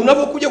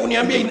unapokuja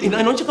kuniambia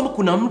inaonyesha kama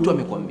kuna mtu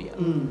amekwambia.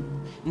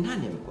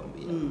 Nani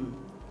amekwambia?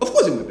 Of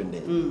course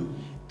umependeza.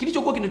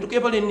 Kilichokuwa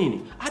kinatokea pale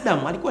nini?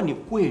 Adam alikuwa ni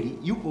kweli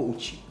yupo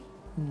uchi.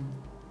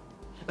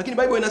 Lakini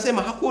Bible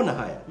inasema hakuona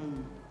haya.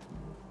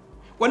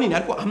 Kwa nini?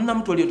 Alikuwa hamna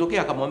mtu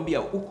aliyotokea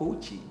akamwambia uko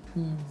uchi.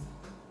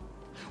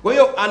 Kwa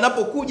hiyo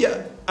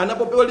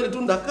anapopewa lile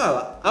tunda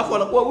kala, afu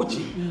anakuwa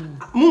uchi.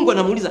 Mungu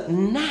anamuuliza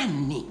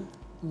nani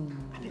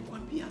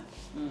amekwambia?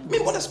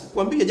 Mimi mbona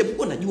sikukwambia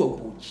japokuwa najua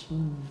uko uchi.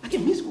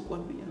 Lakini mimi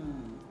sikukwambia.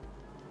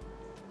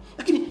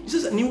 Lakini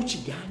sasa ni uchi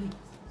gani?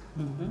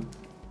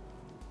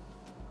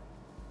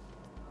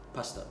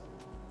 Pastor,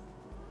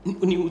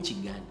 ni uchi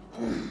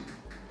gani?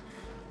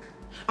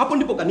 Hapo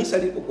ndipo kanisa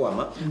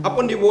lilipokwama.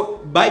 Hapo ndipo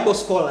Bible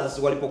scholars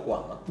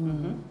walipokwama.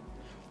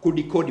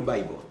 kudecode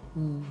Bible.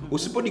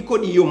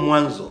 Usipodecode hiyo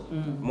Mwanzo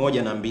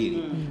 1 na 2,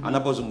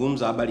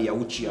 anapozungumza habari ya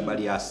uchi,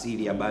 habari ya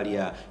asili, habari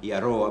ya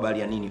roho, habari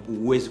ya nini,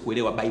 huwezi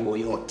kuelewa Bible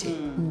yote.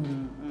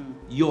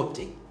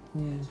 Yote.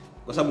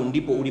 Kwa sababu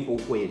ndipo ulipo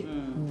ukweli.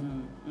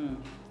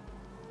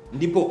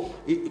 Ndipo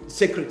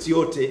secrets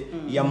yote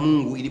ya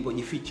Mungu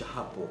ilipojificha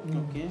hapo.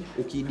 Okay.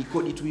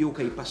 Ukidecode tu hiyo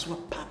ukaipasua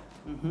pap.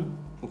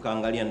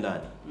 Ukaangalia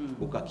ndani,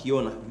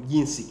 ukakiona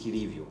jinsi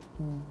kilivyo.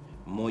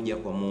 Moja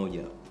kwa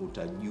moja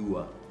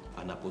utajua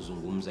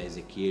anapozungumza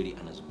Ezekieli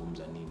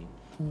anazungumza nini,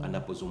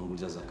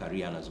 anapozungumza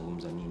Zakaria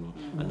anazungumza nini,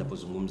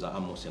 anapozungumza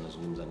Amos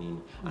anazungumza nini,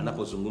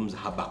 anapozungumza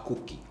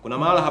Habakuki. Kuna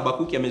mahala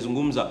Habakuki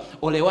amezungumza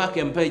ole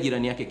wake ampaye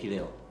jirani yake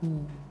kileo.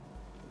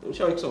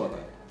 Ushawahi kusoma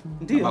pale?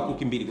 Ndio.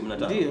 Habakuki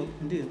 2:15.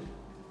 Ndio.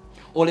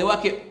 Ole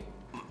wake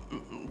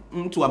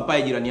mtu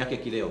ampaye jirani yake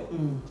kileo.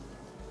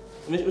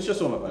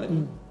 Umeshasoma pale?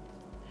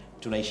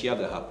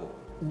 Tunaishiaga hapo.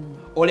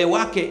 Ole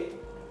wake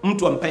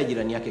mtu ampaye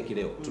jirani yake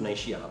kileo.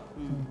 Tunaishia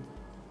hapo.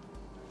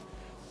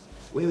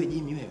 Wewe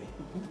Jimmy, wewe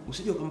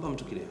usije ukampa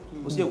mtu kileo.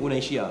 Usije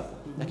unaishia hapo.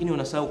 Lakini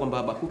unasahau kwamba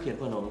Habakuki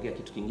alikuwa anaongea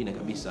kitu kingine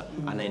kabisa.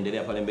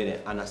 Anaendelea pale mbele,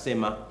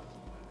 anasema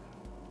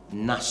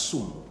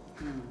nasumu.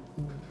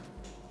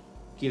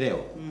 Kileo.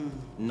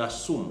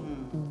 Nasumu.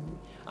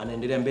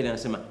 Anaendelea mbele,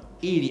 anasema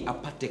ili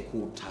apate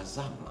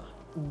kutazama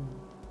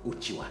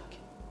uchi wake.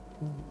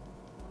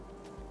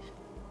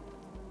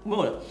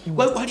 Umeona?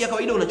 Kwa hiyo hali ya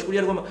kawaida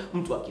unachukulia kwamba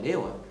mtu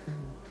akilewa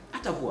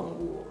atavua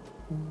nguo.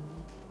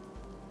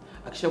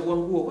 Akishavua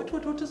nguo watu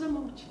watazama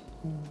uchi.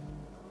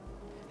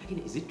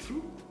 Lakini is it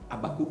true?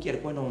 Habakuki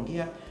alikuwa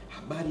anaongea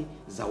habari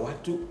za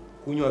watu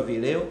kunywa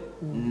vileo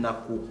na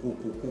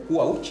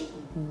kukua uchi.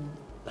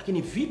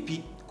 Lakini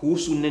vipi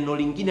kuhusu neno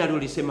lingine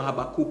alilolisema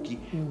Habakuki,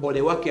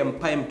 ole wake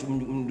ampaye mtu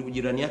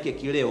jirani yake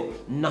kileo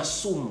na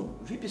sumu.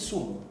 Vipi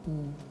sumu?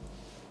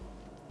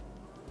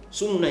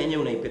 Sumu na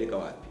yenyewe unaipeleka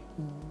wapi?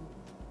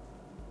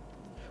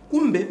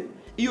 Kumbe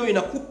hiyo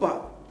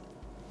inakupa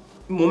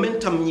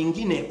momentum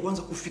nyingine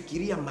kuanza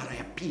kufikiria mara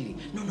ya pili.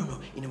 No,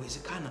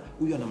 inawezekana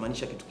huyu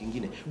anamaanisha kitu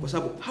kingine, kwa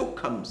sababu how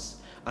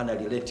comes ana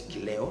relate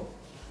kileo,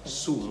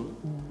 sumu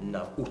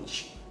na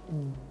uchi.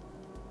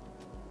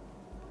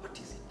 What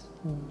is it?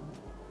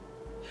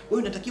 Kwa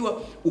hiyo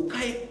unatakiwa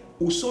ukae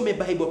usome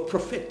Bible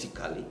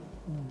prophetically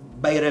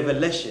by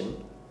revelation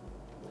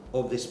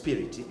of the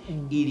Spirit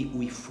ili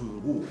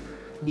uifungue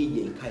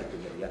ije ikae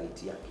kwenye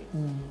reality yake.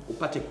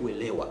 Upate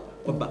kuelewa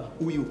kwamba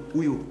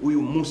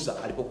huyu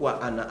Musa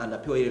alipokuwa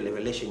anapewa ile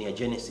revelation ya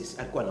Genesis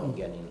alikuwa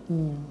anaongea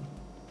nini.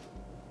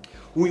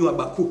 Huyu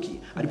Habakuki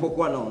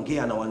alipokuwa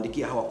anaongea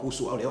anawaandikia hawa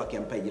kuhusu ole wake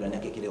ampaye jirani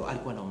yake kileo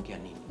alikuwa anaongea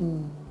nini.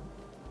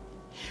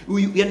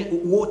 Huyu yani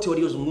wote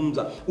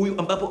waliozungumza, huyu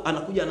ambapo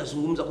anakuja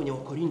anazungumza kwenye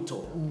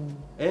Wakorinto.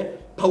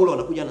 Paulo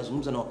anakuja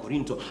anazungumza na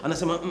Wakorinto,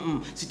 anasema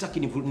sitaki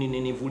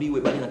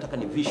nivuliwe bali nataka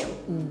nivishwe.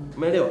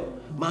 Umeelewa?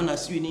 Maana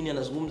siwi nini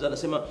anazungumza,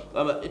 anasema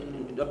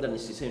labda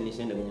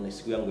nisiende kwenye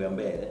siku yangu ya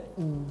mbele.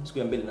 Siku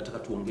ya mbele nataka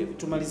tuongee vitu.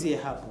 Tumalizie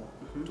hapo.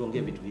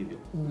 Tuongee vitu hivyo.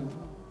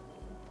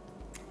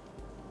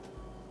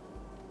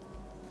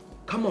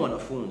 Kama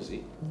wanafunzi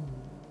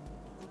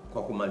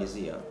kwa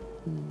kumalizia,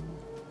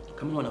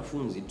 kama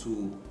wanafunzi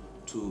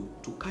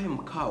tukae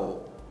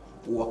mkao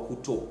wa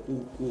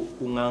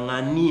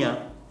kung'ang'ania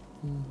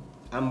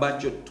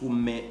ambacho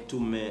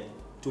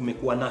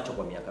tumekuwa nacho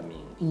kwa miaka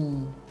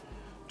mingi.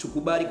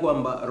 Tukubali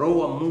kwamba Roho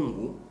wa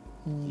Mungu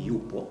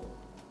yupo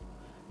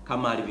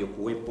kama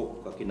alivyokuwepo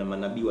kwa kina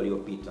manabii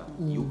waliopita,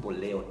 yupo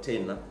leo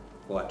tena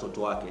kwa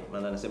watoto wake.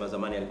 Maana anasema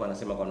zamani alikuwa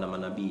anasema kwa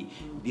manabii,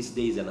 these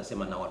days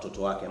anasema na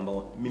watoto wake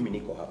ambao mimi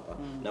niko hapa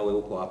na wewe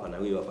uko hapa na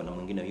wewe hapa na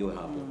mwingine yeye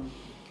hapo.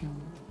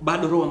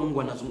 Bado Roho wa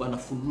Mungu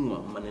anafunua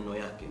maneno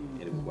yake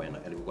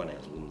yalivyokuwa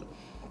anayazungumza.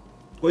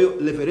 Kwa hiyo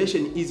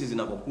revelation hizi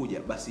zinapokuja,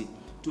 basi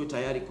tuwe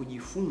tayari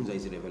kujifunza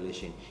hizi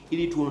revelation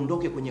ili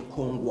tuondoke kwenye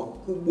kongwa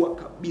kubwa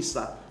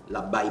kabisa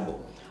la Bible.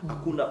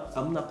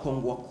 Hamna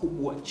kongwa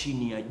kubwa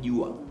chini ya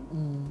jua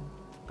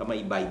kama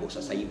hii Bible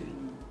sasa hivi.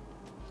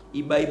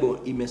 Hii Bible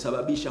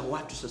imesababisha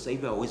watu sasa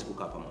hivi hawawezi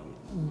kukaa pamoja.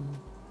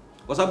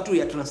 Kwa sababu tu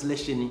ya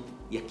translation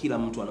ya kila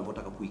mtu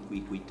anapotaka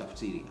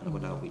kuitafsiri,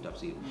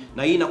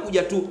 Na hii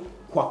inakuja tu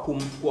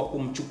kwa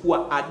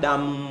kumchukua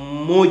Adamu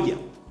mmoja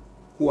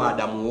kuwa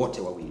Adamu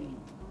wote wawili.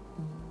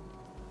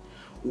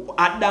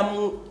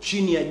 Adamu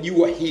chini ya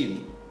jua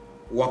hili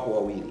wapo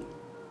wawili.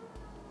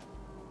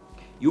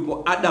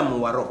 Yupo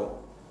Adamu wa roho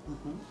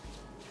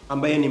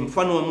ambaye ni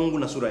mfano wa Mungu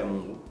na sura ya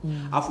Mungu.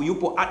 Alafu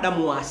yupo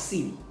Adamu wa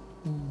asili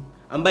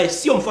ambaye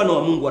sio mfano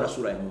wa Mungu wala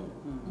sura ya Mungu.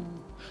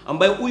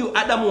 Ambaye huyu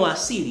Adamu wa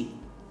asili,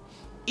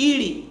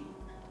 ili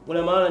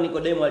kuna maana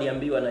Nikodemo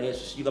aliambiwa na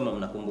Yesu, sijui kama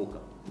mnakumbuka.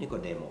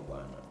 Nikodemo,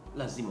 bwana,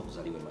 lazima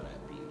uzaliwe mara ya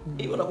pili.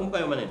 Hivi unakumbuka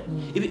hayo maneno?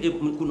 Hivi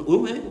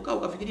wewe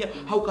ukafikiria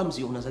how comes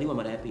unazaliwa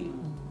mara ya pili?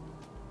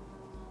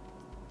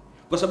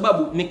 Kwa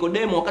sababu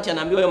Nikodemo wakati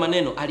anaambiwa hayo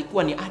maneno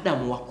alikuwa ni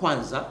Adamu wa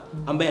kwanza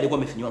ambaye alikuwa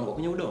amefinywangwa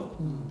kwenye udongo.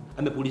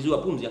 Amepuliziwa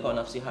pumzi akawa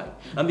nafsi hai.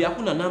 Ambia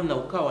hakuna namna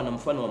ukawa na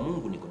mfano wa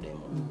Mungu Nikodemo.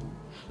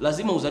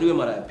 lazima uzaliwe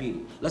mara ya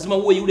pili. Lazima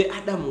uwe yule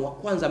Adamu wa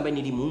kwanza ambaye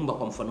nilimuumba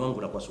kwa mfano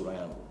wangu na kwa sura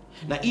yangu.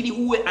 Na ili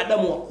uwe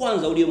Adamu wa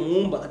kwanza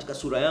uliyemuumba katika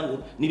sura yangu,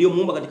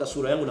 niliyomuumba katika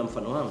sura yangu na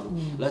mfano wangu,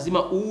 lazima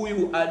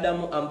huyu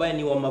Adamu ambaye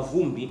ni wa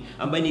mavumbi,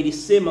 ambaye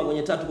nilisema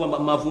kwenye 3 kwamba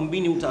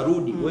mavumbini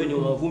utarudi, wewe ni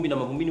wa mavumbi na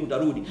mavumbini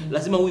utarudi,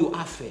 lazima huyu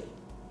afe.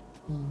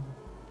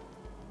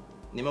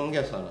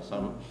 Nimeongea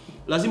sana.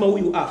 Lazima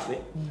huyu afe.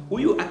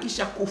 Huyu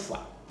akishakufa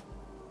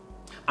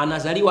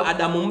anazaliwa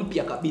Adamu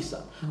mpya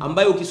kabisa,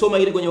 ambaye ukisoma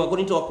ile kwenye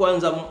Wakorintho wa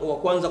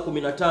kwanza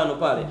 15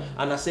 pale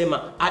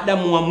anasema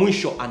Adamu wa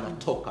mwisho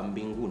anatoka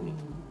mbinguni.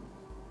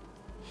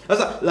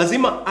 Sasa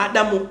lazima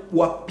Adamu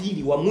wa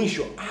pili wa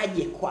mwisho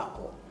aje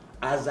kwako,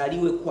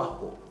 azaliwe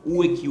kwako,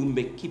 uwe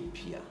kiumbe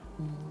kipya,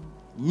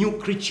 new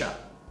creature,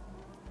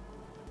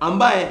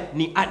 ambaye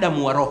ni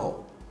Adamu wa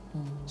roho,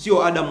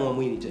 sio Adamu wa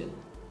mwili tena.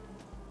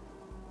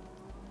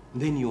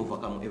 Then you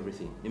overcome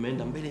everything.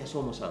 Nimeenda mbele ya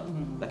somo sana,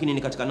 lakini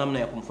ni katika namna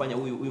ya kumfanya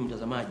huyu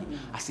mtazamaji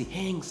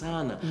asihang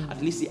sana.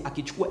 At least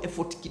akichukua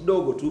effort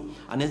kidogo tu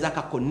anaweza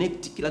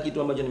akaconnect kila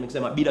kitu ambacho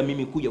nimekisema bila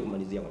mimi kuja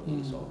kumalizia kwenye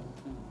hili somo.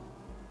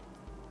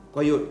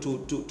 Kwa hiyo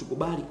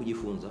tukubali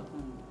kujifunza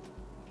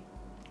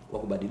kwa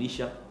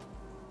kubadilisha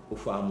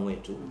ufahamu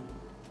wetu,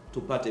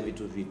 tupate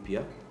vitu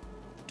vipya,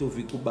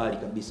 tuvikubali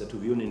kabisa,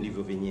 tuvione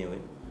ndivyo vyenyewe.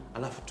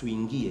 Alafu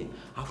tuingie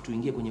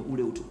kwenye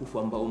ule utukufu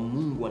ambao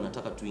Mungu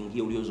anataka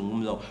tuingie,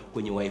 uliozungumza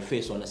kwenye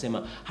Waefeso.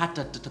 Anasema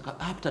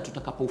hata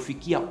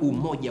tutakapofikia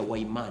umoja wa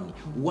imani,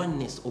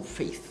 oneness of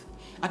faith.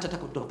 Hata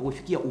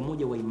tutakapofikia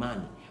umoja wa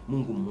imani,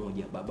 Mungu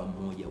mmoja, Baba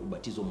mmoja,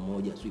 ubatizo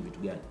mmoja, sio vitu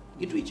gani?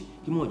 Kitu hichi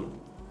kimoja.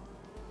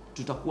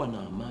 Tutakuwa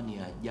na amani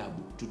ya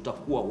ajabu,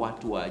 tutakuwa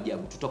watu wa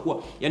ajabu,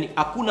 tutakuwa yani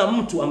hakuna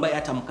mtu ambaye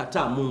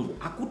atamkataa Mungu.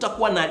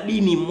 Hakutakuwa na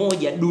dini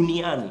moja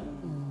duniani.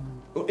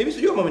 Hivi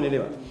sijui kama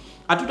umeelewa.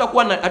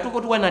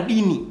 Hatutakuwa na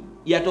dini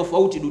ya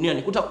tofauti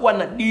duniani. Kutakuwa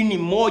na dini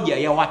moja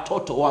ya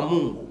watoto wa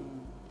Mungu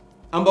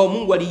ambao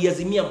Mungu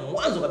aliiazimia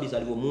mwanzo kabisa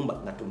alivyomuumba,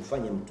 na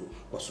tumfanye mtu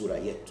kwa sura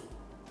yetu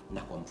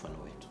na kwa mfano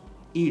wetu.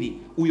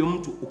 Ili huyo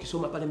mtu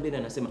ukisoma pale mbele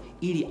anasema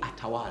ili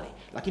atawale.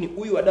 Lakini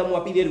huyu Adamu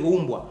wa pili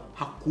alivyoumbwa,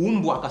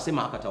 hakuumbwa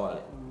akasema akatawale.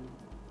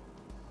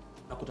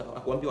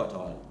 Hakuambiwa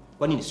atawale.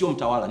 Kwa nini? Sio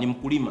mtawala, ni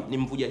mkulima, ni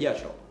mvuja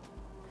jasho.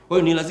 Kwa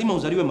hiyo ni lazima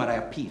uzaliwe mara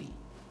ya pili,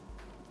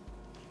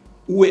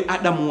 uwe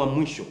Adamu wa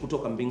mwisho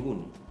kutoka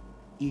mbinguni,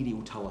 ili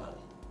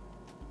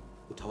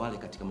utawale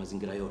katika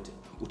mazingira yote,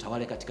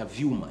 utawale katika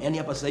vyuma. Yani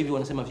hapa sasa hivi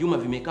wanasema vyuma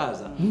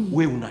vimekaza,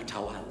 wewe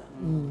unatawala.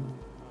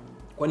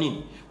 Kwa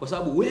nini? Kwa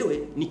sababu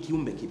wewe ni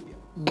kiumbe kipya.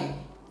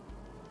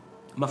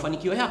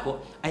 Mafanikio yako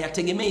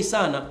hayategemei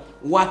sana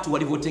watu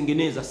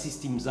walivyotengeneza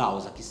system zao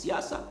za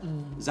kisiasa,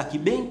 za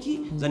kibenki,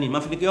 za nini.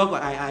 Mafanikio yako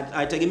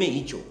hayategemei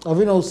hicho.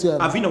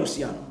 Havina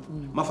uhusiano.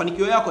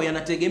 Mafanikio yako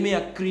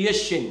yanategemea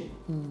creation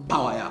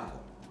power yako,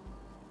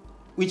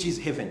 which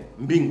is heaven,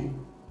 mbingu.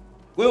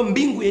 Kwa hiyo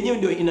mbingu yenyewe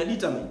ndio ina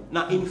determine.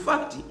 Na in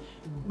fact,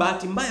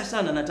 bahati mbaya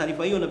sana, na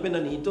taarifa hiyo napenda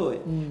niitoe,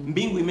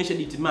 mbingu imesha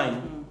determine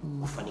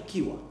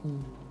kufanikiwa.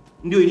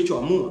 Ndio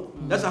ilichoamua.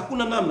 Sasa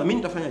hakuna namna mimi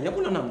nitafanyaje?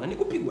 Hakuna namna, ni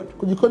kupigwa tu.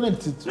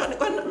 Kujiconnect tu.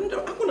 Hakuna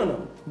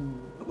namna.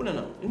 Hakuna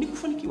namna, ni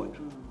kufanikiwa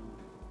tu.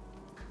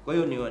 Kwa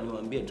hiyo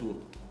niwaambie tu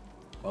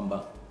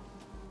kwamba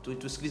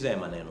tusikilize haya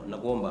maneno.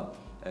 Nakuomba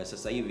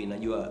sasa hivi,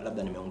 najua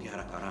labda nimeongea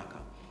haraka.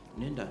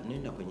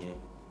 Nenda kwenye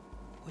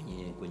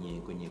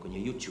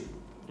YouTube.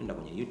 Nenda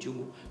kwenye YouTube,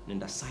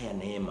 nenda Saya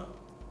Neema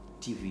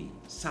TV,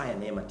 Saya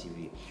Neema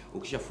TV.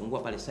 Ukishafungua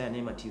pale Saya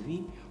Neema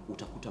TV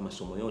utakuta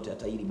masomo yote,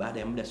 hata ili baada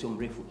ya muda sio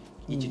mrefu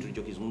hichi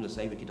tulichokizungumza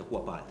sasa hivi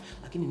kitakuwa pale.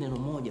 Lakini neno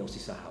moja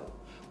usisahau.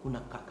 Kuna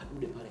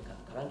kadude pale,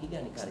 rangi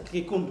gani kale?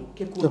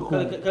 Kekundu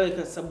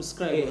kale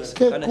subscribe.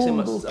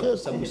 Anasema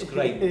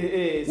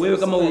subscribe. Wewe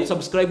kama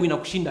subscribe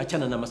inakushinda,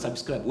 achana na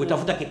subscribe. Wewe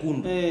tafuta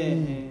kekundu.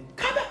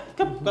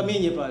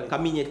 Kaminye pale.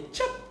 Kaminye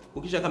chap.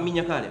 Ukisha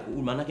kaminya kale,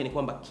 maana yake ni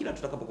kwamba kila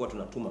tutakapokuwa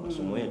tunatuma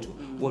masomo yetu,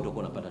 wote wako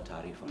unapata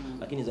taarifa.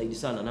 Lakini zaidi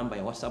sana namba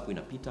ya WhatsApp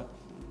inapita.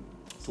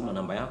 Tuma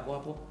namba yako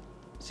hapo.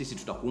 Sisi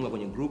tutakuunga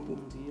kwenye group.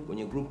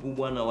 Kwenye group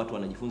bwana, watu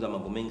wanajifunza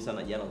mambo mengi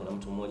sana. Jana kuna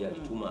mtu mmoja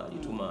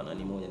alituma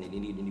nani moja,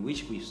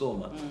 niliwish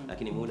kuisoma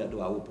lakini muda tu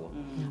haupo.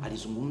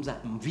 Alizungumza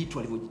vitu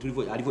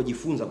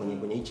alivyojifunza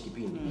kwenye hichi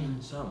kipindi.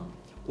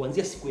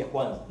 Kuanzia siku ya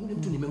kwanza, yule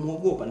mtu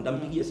nimemuogopa,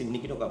 nitampigia simu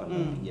nikitoka hapa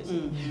nitampigia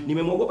simu.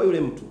 Nimemuogopa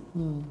yule mtu.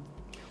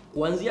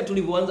 Kuanzia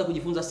tulivyoanza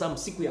kujifunza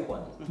siku ya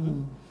kwanza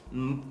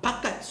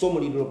mpaka somo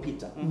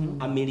lililopita,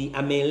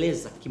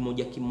 ameeleza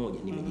kimoja,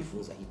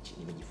 nimejifunza hichi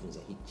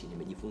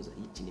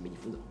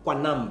kwa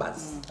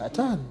numbers.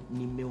 Hatari.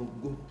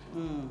 Nimeogopa.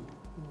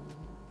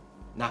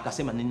 Na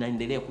akasema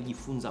ninaendelea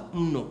kujifunza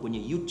mno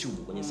kwenye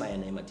YouTube, kwenye Saya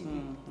Neema TV.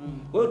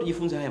 Kwa hiyo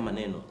tujifunze haya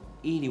maneno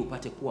ili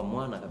upate kuwa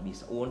mwana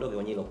kabisa, uondoke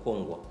kwenye hilo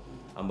kongwa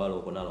ambalo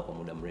uko nalo kwa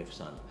muda mrefu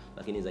sana.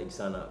 Lakini zaidi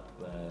sana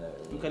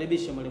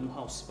mkaribishe Mwalimu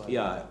House pale.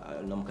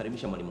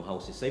 Namkaribisha Mwalimu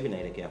House. Sasa hivi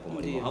naelekea hapo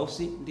Mwalimu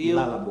House,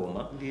 Ilala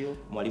Boma.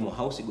 Mwalimu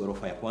House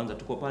ghorofa ya kwanza,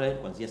 tuko pale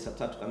kuanzia saa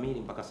 3 kamili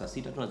mpaka saa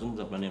 6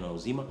 tunazungumza kwa neno la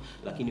uzima,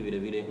 lakini vile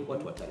vile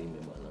watu wa Tarime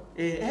bwana.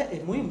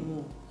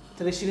 Muhimu.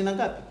 Tarehe 20 na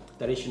ngapi?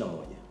 Tarehe 21.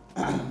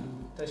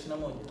 Tarehe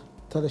 21.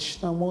 Tarehe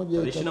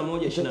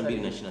 21,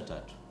 22 na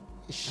 23.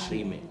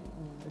 Tarime.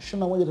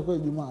 21 itakuwa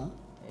Ijumaa.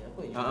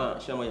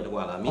 21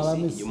 itakuwa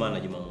Alhamisi, Ijumaa na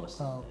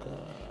Jumamosi. Okay.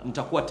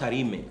 Nitakuwa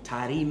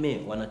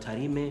Tarime, wana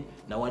Tarime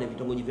na wale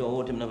vitongoji vyao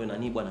wote mnavyo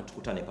nani bwana,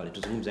 tukutane pale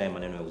tuzungumze haya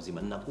maneno ya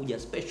uzima. Ninakuja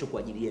special kwa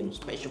ajili yenu,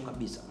 special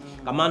kabisa.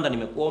 Kamanda,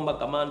 nimekuomba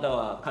kamanda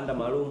wa kanda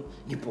maalum,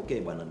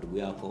 nipokee bwana ndugu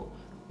yako.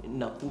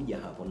 Nakuja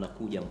hapo,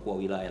 nakuja mkuu wa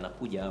wilaya,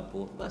 nakuja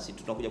hapo. Basi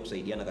tutakuja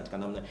kusaidiana katika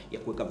namna ya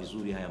kuweka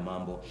vizuri haya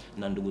mambo.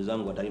 Na ndugu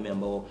zangu wa Tarime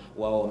ambao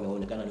wao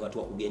wameonekana ni watu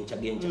wa kugencha,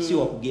 sio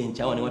wa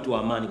kugencha, hao ni watu wa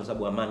amani, kwa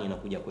sababu amani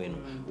inakuja kwenu.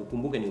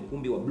 Ukumbuke ni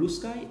ukumbi wa Blue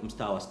Sky,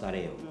 mtaa wa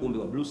Starehe. Ukumbi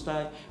wa Blue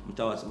Sky,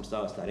 mtaa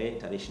wa Starehe,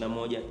 tarehe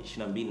 21,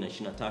 22 na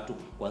 23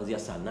 kuanzia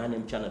saa 8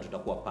 mchana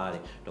tutakuwa pale.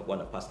 Tutakuwa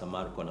na Pastor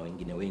Marco na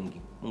wengine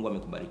wengi. Mungu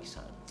amekubariki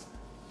sana.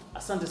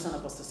 Asante sana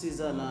Pastor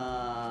Ceasar,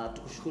 na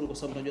tukushukuru kwa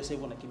sababu najua sasa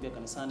hivi unakimbia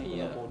kanisani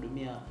kwa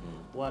kuhudumia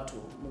watu.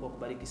 Mungu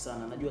akubariki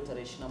sana. Najua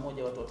tarehe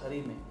 21 watu wa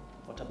Tarime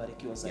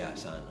watabarikiwa zaidi.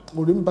 Sana.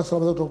 Ulimpa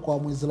salamu zako kwa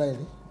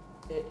Mwisraeli?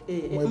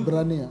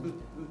 Mwebrania.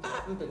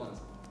 Mpe kwanza.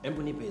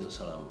 Hebu nipe hizo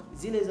salamu.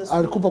 Zile za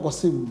alikupa kwa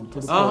simu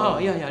tulikuwa.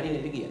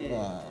 Alinipigia.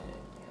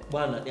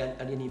 Bwana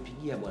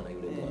alinipigia bwana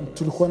yule bwana.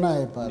 Tulikuwa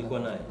naye pale.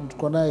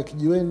 Tulikuwa naye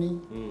kijiweni.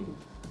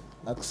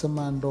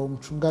 Akisema ndo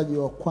mchungaji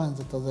wa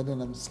kwanza Tanzania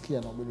namsikia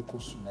anahubiri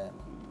kuhusu neno.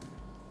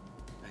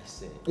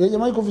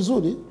 Jamaa yuko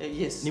vizuri?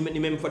 Yes.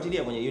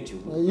 Nimemfuatilia kwenye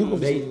YouTube. Yuko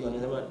vizuri.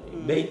 Wanasema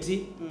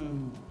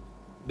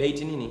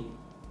Bait nini?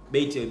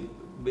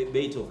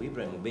 Bait of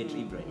Ibrahim, Bait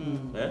Ibrahim.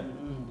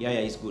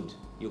 Yeah, is good.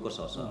 Yuko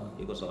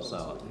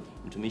sawa.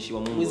 Mtumishi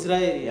wa Mungu.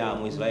 Mwisraeli.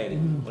 Mwisraeli.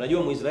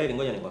 Unajua Mwisraeli,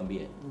 ngoja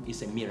nikwambie,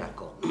 it's a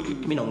miracle.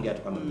 Mimi naongea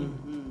tu kama mimi.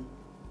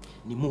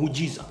 Ni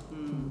muujiza.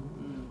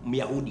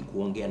 Myahudi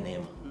kuongea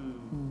neema.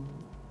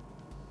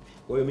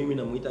 Kwa hiyo mimi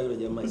namuita yule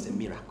jamaa is a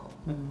miracle.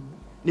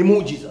 Ni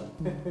muujiza.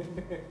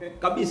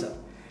 Kabisa.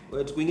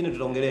 Wewe siku nyingine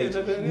tutaongelea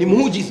hicho. Ni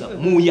muujiza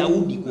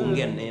Myahudi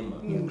kuongea neema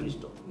ya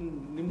Kristo.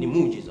 Ni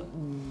muujiza.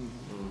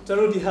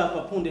 Tarudi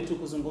hapa punde tu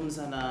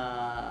kuzungumza na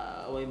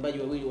waimbaji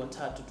wawili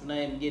watatu.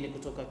 Tunaye mgeni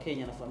kutoka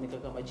Kenya anafahamika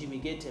kama Jimmy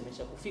Gate,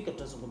 ameshakufika,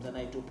 tutazungumza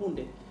naye tu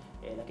punde.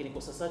 Lakini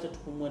kwa sasa acha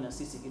tupumue na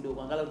sisi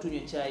kidogo, angalau tunywe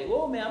chai.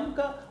 Wewe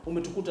umeamka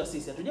umetukuta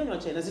sisi hatujanywa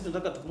chai, na sisi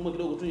tunataka tupumue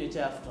kidogo tunywe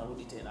chai afu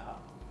tunarudi tena hapa.